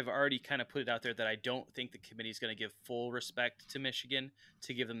because I've already kind of put it out there that I don't think the committee is going to give full respect to Michigan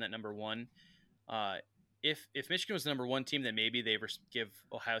to give them that number one. Uh, if Michigan was the number one team, then maybe they give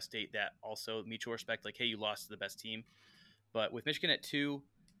Ohio State that also mutual respect, like, hey, you lost to the best team. But with Michigan at 2,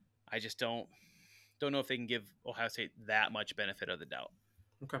 I just don't know if they can give Ohio State that much benefit of the doubt.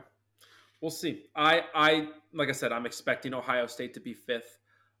 okay. We'll see. I like I said, I'm expecting Ohio State to be fifth,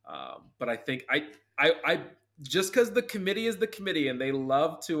 but I think I just because the committee is the committee and they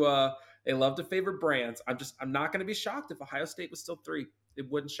love to favor brands. I'm not going to be shocked if Ohio State was still 3.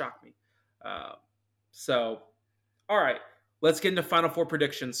 It wouldn't shock me. Uh, so, all right, let's get into Final Four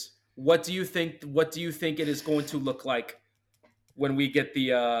predictions. What do you think? What do you think it is going to look like when we get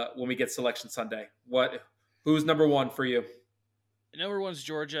Selection Sunday? Who's number 1 for you? Number 1's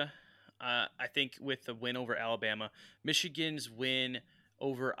Georgia. I think with the win over Alabama, Michigan's win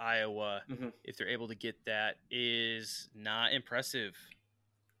over Iowa, Mm-hmm. if they're able to get that, is not impressive.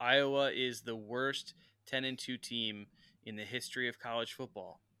 Iowa is the worst 10-2 team in the history of college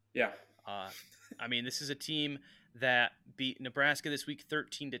football. Yeah. I mean, this is a team that beat Nebraska this week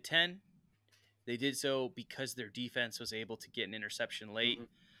 13-10. They did so because their defense was able to get an interception late.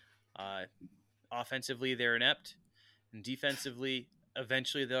 Mm-hmm. Offensively, they're inept. And defensively,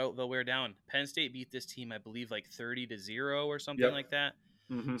 eventually they'll wear down. Penn State beat this team, I believe, like 30-0 or something like that.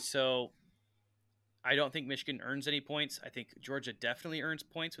 Mm-hmm. So I don't think Michigan earns any points. I think Georgia definitely earns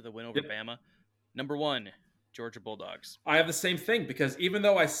points with a win over Bama. Number 1, Georgia Bulldogs. I have the same thing because even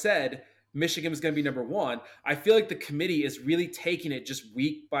though I said Michigan was going to be number 1, I feel like the committee is really taking it just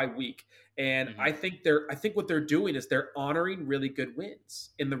week by week. And I think what they're doing is they're honoring really good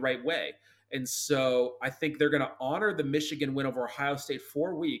wins in the right way. And so I think they're going to honor the Michigan win over Ohio State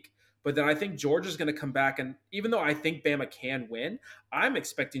for a week. But then I think Georgia's going to come back. And even though I think Bama can win, I'm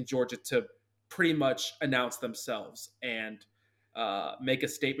expecting Georgia to pretty much announce themselves and make a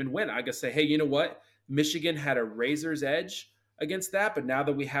statement win. I guess say, hey, you know what? Michigan had a razor's edge against that. But now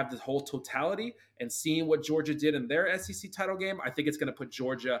that we have the whole totality and seeing what Georgia did in their SEC title game, I think it's going to put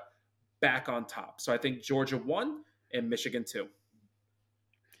Georgia back on top. So I think Georgia 1 and Michigan 2.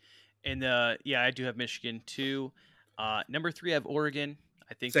 And I do have Michigan 2. Number 3, I have Oregon.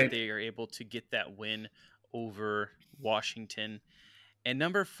 I think that they are able to get that win over Washington. And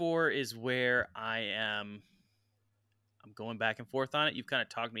number 4 is where I'm going back and forth on it. You've kind of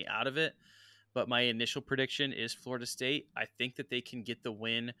talked me out of it, but my initial prediction is Florida State. I think that they can get the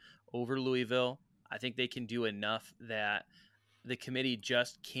win over Louisville. I think they can do enough that the committee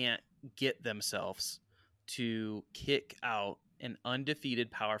just can't get themselves to kick out an undefeated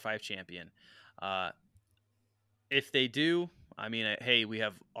Power 5 champion. If they do, I mean, hey, we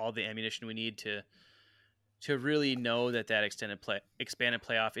have all the ammunition we need to really know that expanded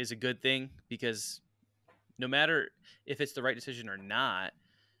playoff is a good thing, because no matter if it's the right decision or not,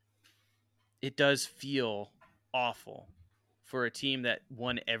 it does feel awful for a team that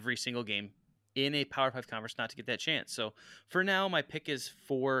won every single game in a Power 5 conference not to get that chance. So for now, my pick is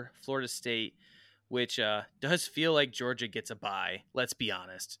for Florida State, which does feel like Georgia gets a bye. Let's be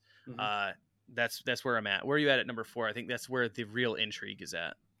honest. Mm-hmm. That's where I'm at. Where are you at number 4? I think that's where the real intrigue is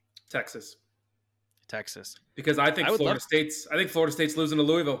at. Texas. Because I think Florida State's losing to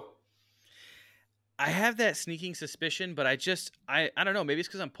Louisville. I have that sneaking suspicion, but I don't know. Maybe it's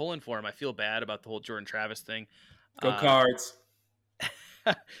because I'm pulling for him. I feel bad about the whole Jordan Travis thing. Go Cards.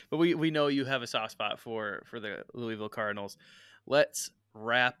 But we know you have a soft spot for the Louisville Cardinals. Let's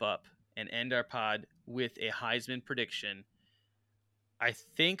wrap up and end our pod with a Heisman prediction. I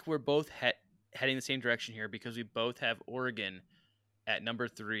think we're both heading the same direction here because we both have Oregon at number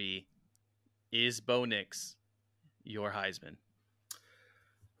 3. Is Bo Nix your Heisman?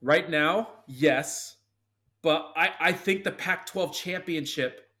 Right now, yes. But I think the Pac-12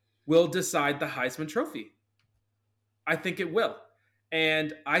 championship will decide the Heisman Trophy. I think it will.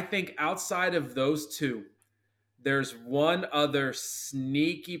 And I think outside of those two, there's one other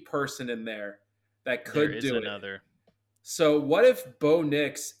sneaky person in there that could do it. Another. So what if Bo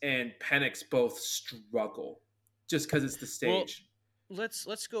Nix and Penix both struggle just because it's the stage? Well,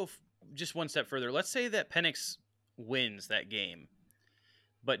 let's go just one step further. Let's say that Penix wins that game,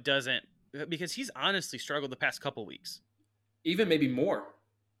 but doesn't, because he's honestly struggled the past couple weeks. Even maybe more.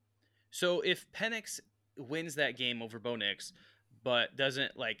 So if Penix wins that game over Bo Nix, but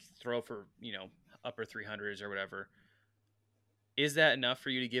doesn't throw for, upper 300s or whatever, is that enough for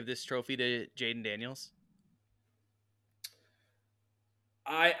you to give this trophy to Jaden Daniels?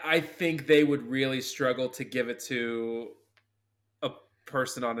 I think they would really struggle to give it to a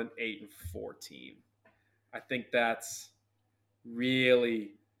person on an 8-4 team. I think that's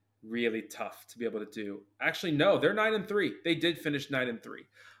really, really tough to be able to do. Actually, no, they're 9-3. They did finish 9-3.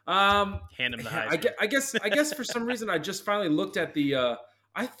 Hand him the Heisman. I guess for some reason I just finally looked at the.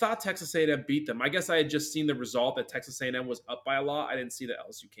 I thought Texas A&M beat them. I guess I had just seen the result that Texas A&M was up by a lot. I didn't see that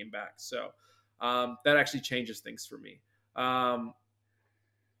LSU came back, so that actually changes things for me.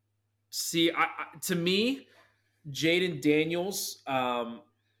 To me, Jaden Daniels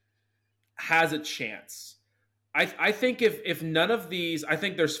has a chance. I think if none of these, I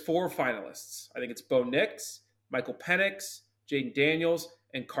think there's 4 finalists. I think it's Bo Nix, Michael Penix, Jaden Daniels,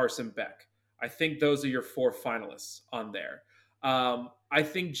 and Carson Beck. I think those are your 4 finalists on there. I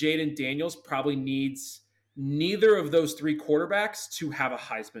think Jaden Daniels probably needs neither of those 3 quarterbacks to have a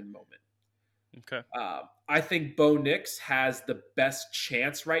Heisman moment. Okay. I think Bo Nix has the best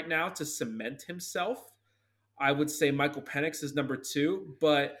chance right now to cement himself. I would say Michael Penix is number 2,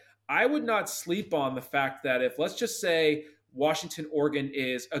 but I would not sleep on the fact that if, let's just say, Washington, Oregon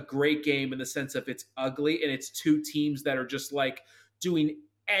is a great game in the sense of it's ugly and it's 2 teams that are just like doing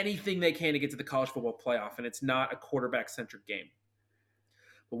anything they can to get to the college football playoff, and it's not a quarterback-centric game.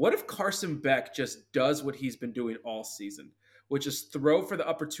 But what if Carson Beck just does what he's been doing all season, which is throw for the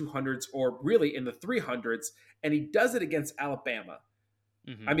upper 200s or really in the 300s, and he does it against Alabama?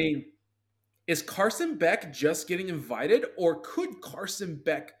 Mm-hmm. I mean, is Carson Beck just getting invited, or could Carson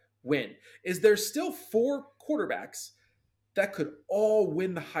Beck win? Is there still 4 quarterbacks that could all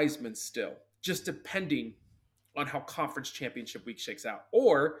win the Heisman still, just depending on how conference championship week shakes out?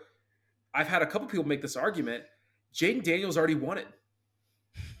 Or I've had a couple people make this argument, Jaden Daniels already won it.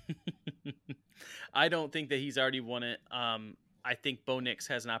 I don't think that he's already won it. I think Bo Nix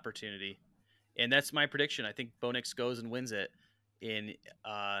has an opportunity, and that's my prediction. I think Bo Nix goes and wins it in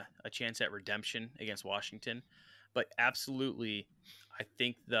a chance at redemption against Washington. But absolutely, I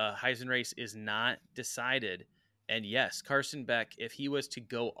think the Heisman race is not decided. And yes, Carson Beck, if he was to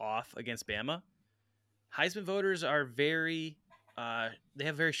go off against Bama, Heisman voters are they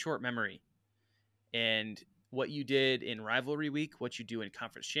have very short memory. And what you did in rivalry week, what you do in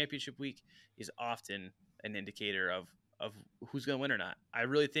conference championship week is often an indicator of who's going to win or not. I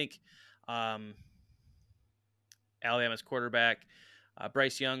really think Alabama's quarterback,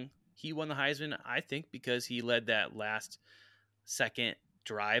 Bryce Young, he won the Heisman, I think, because he led that last second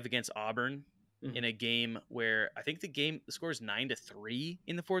drive against Auburn in a game where I think the score is 9-3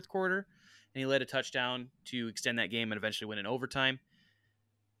 in the 4th quarter, and he led a touchdown to extend that game and eventually win in overtime.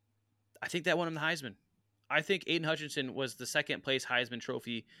 I think that won him the Heisman. I think Aiden Hutchinson was the second place Heisman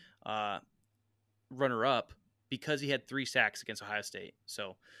Trophy runner-up because he had 3 sacks against Ohio State.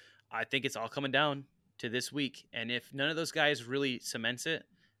 So I think it's all coming down to this week. And if none of those guys really cements it,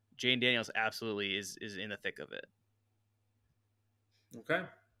 Jaden Daniels absolutely is in the thick of it. Okay.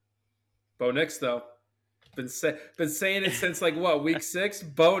 Bo Nix, though. Been saying it since week 6?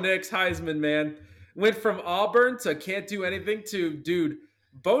 Bo Nix, Heisman, man. Went from Auburn to can't do anything to, dude,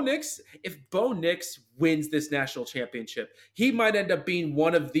 Bo Nix, if Bo Nix wins this national championship, he might end up being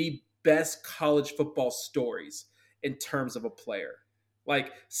one of the best college football stories in terms of a player.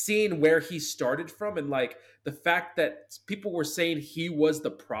 Like, seeing where he started from and, like, the fact that people were saying he was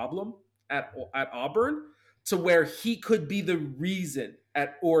the problem at Auburn to where he could be the reason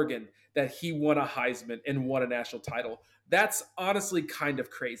at Oregon that he won a Heisman and won a national title. That's honestly kind of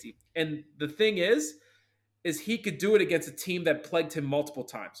crazy. And the thing is he could do it against a team that plagued him multiple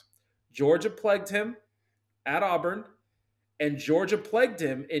times. Georgia plagued him at Auburn, and Georgia plagued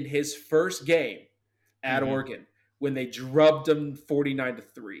him in his first game at Oregon when they drubbed him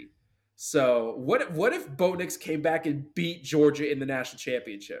 49-3. So what if Bo Nix came back and beat Georgia in the national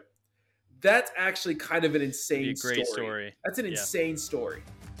championship? That's actually kind of an insane story. That's an insane story.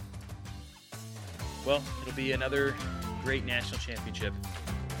 Well, it'll be another great national championship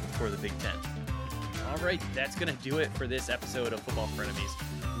for the Big Ten. All right, that's going to do it for this episode of Football Frenemies.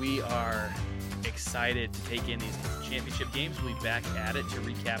 We are excited to take in these championship games. We'll be back at it to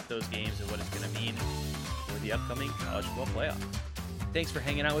recap those games and what it's going to mean for the upcoming college football playoff. Thanks for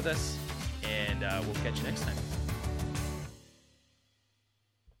hanging out with us, and we'll catch you next time.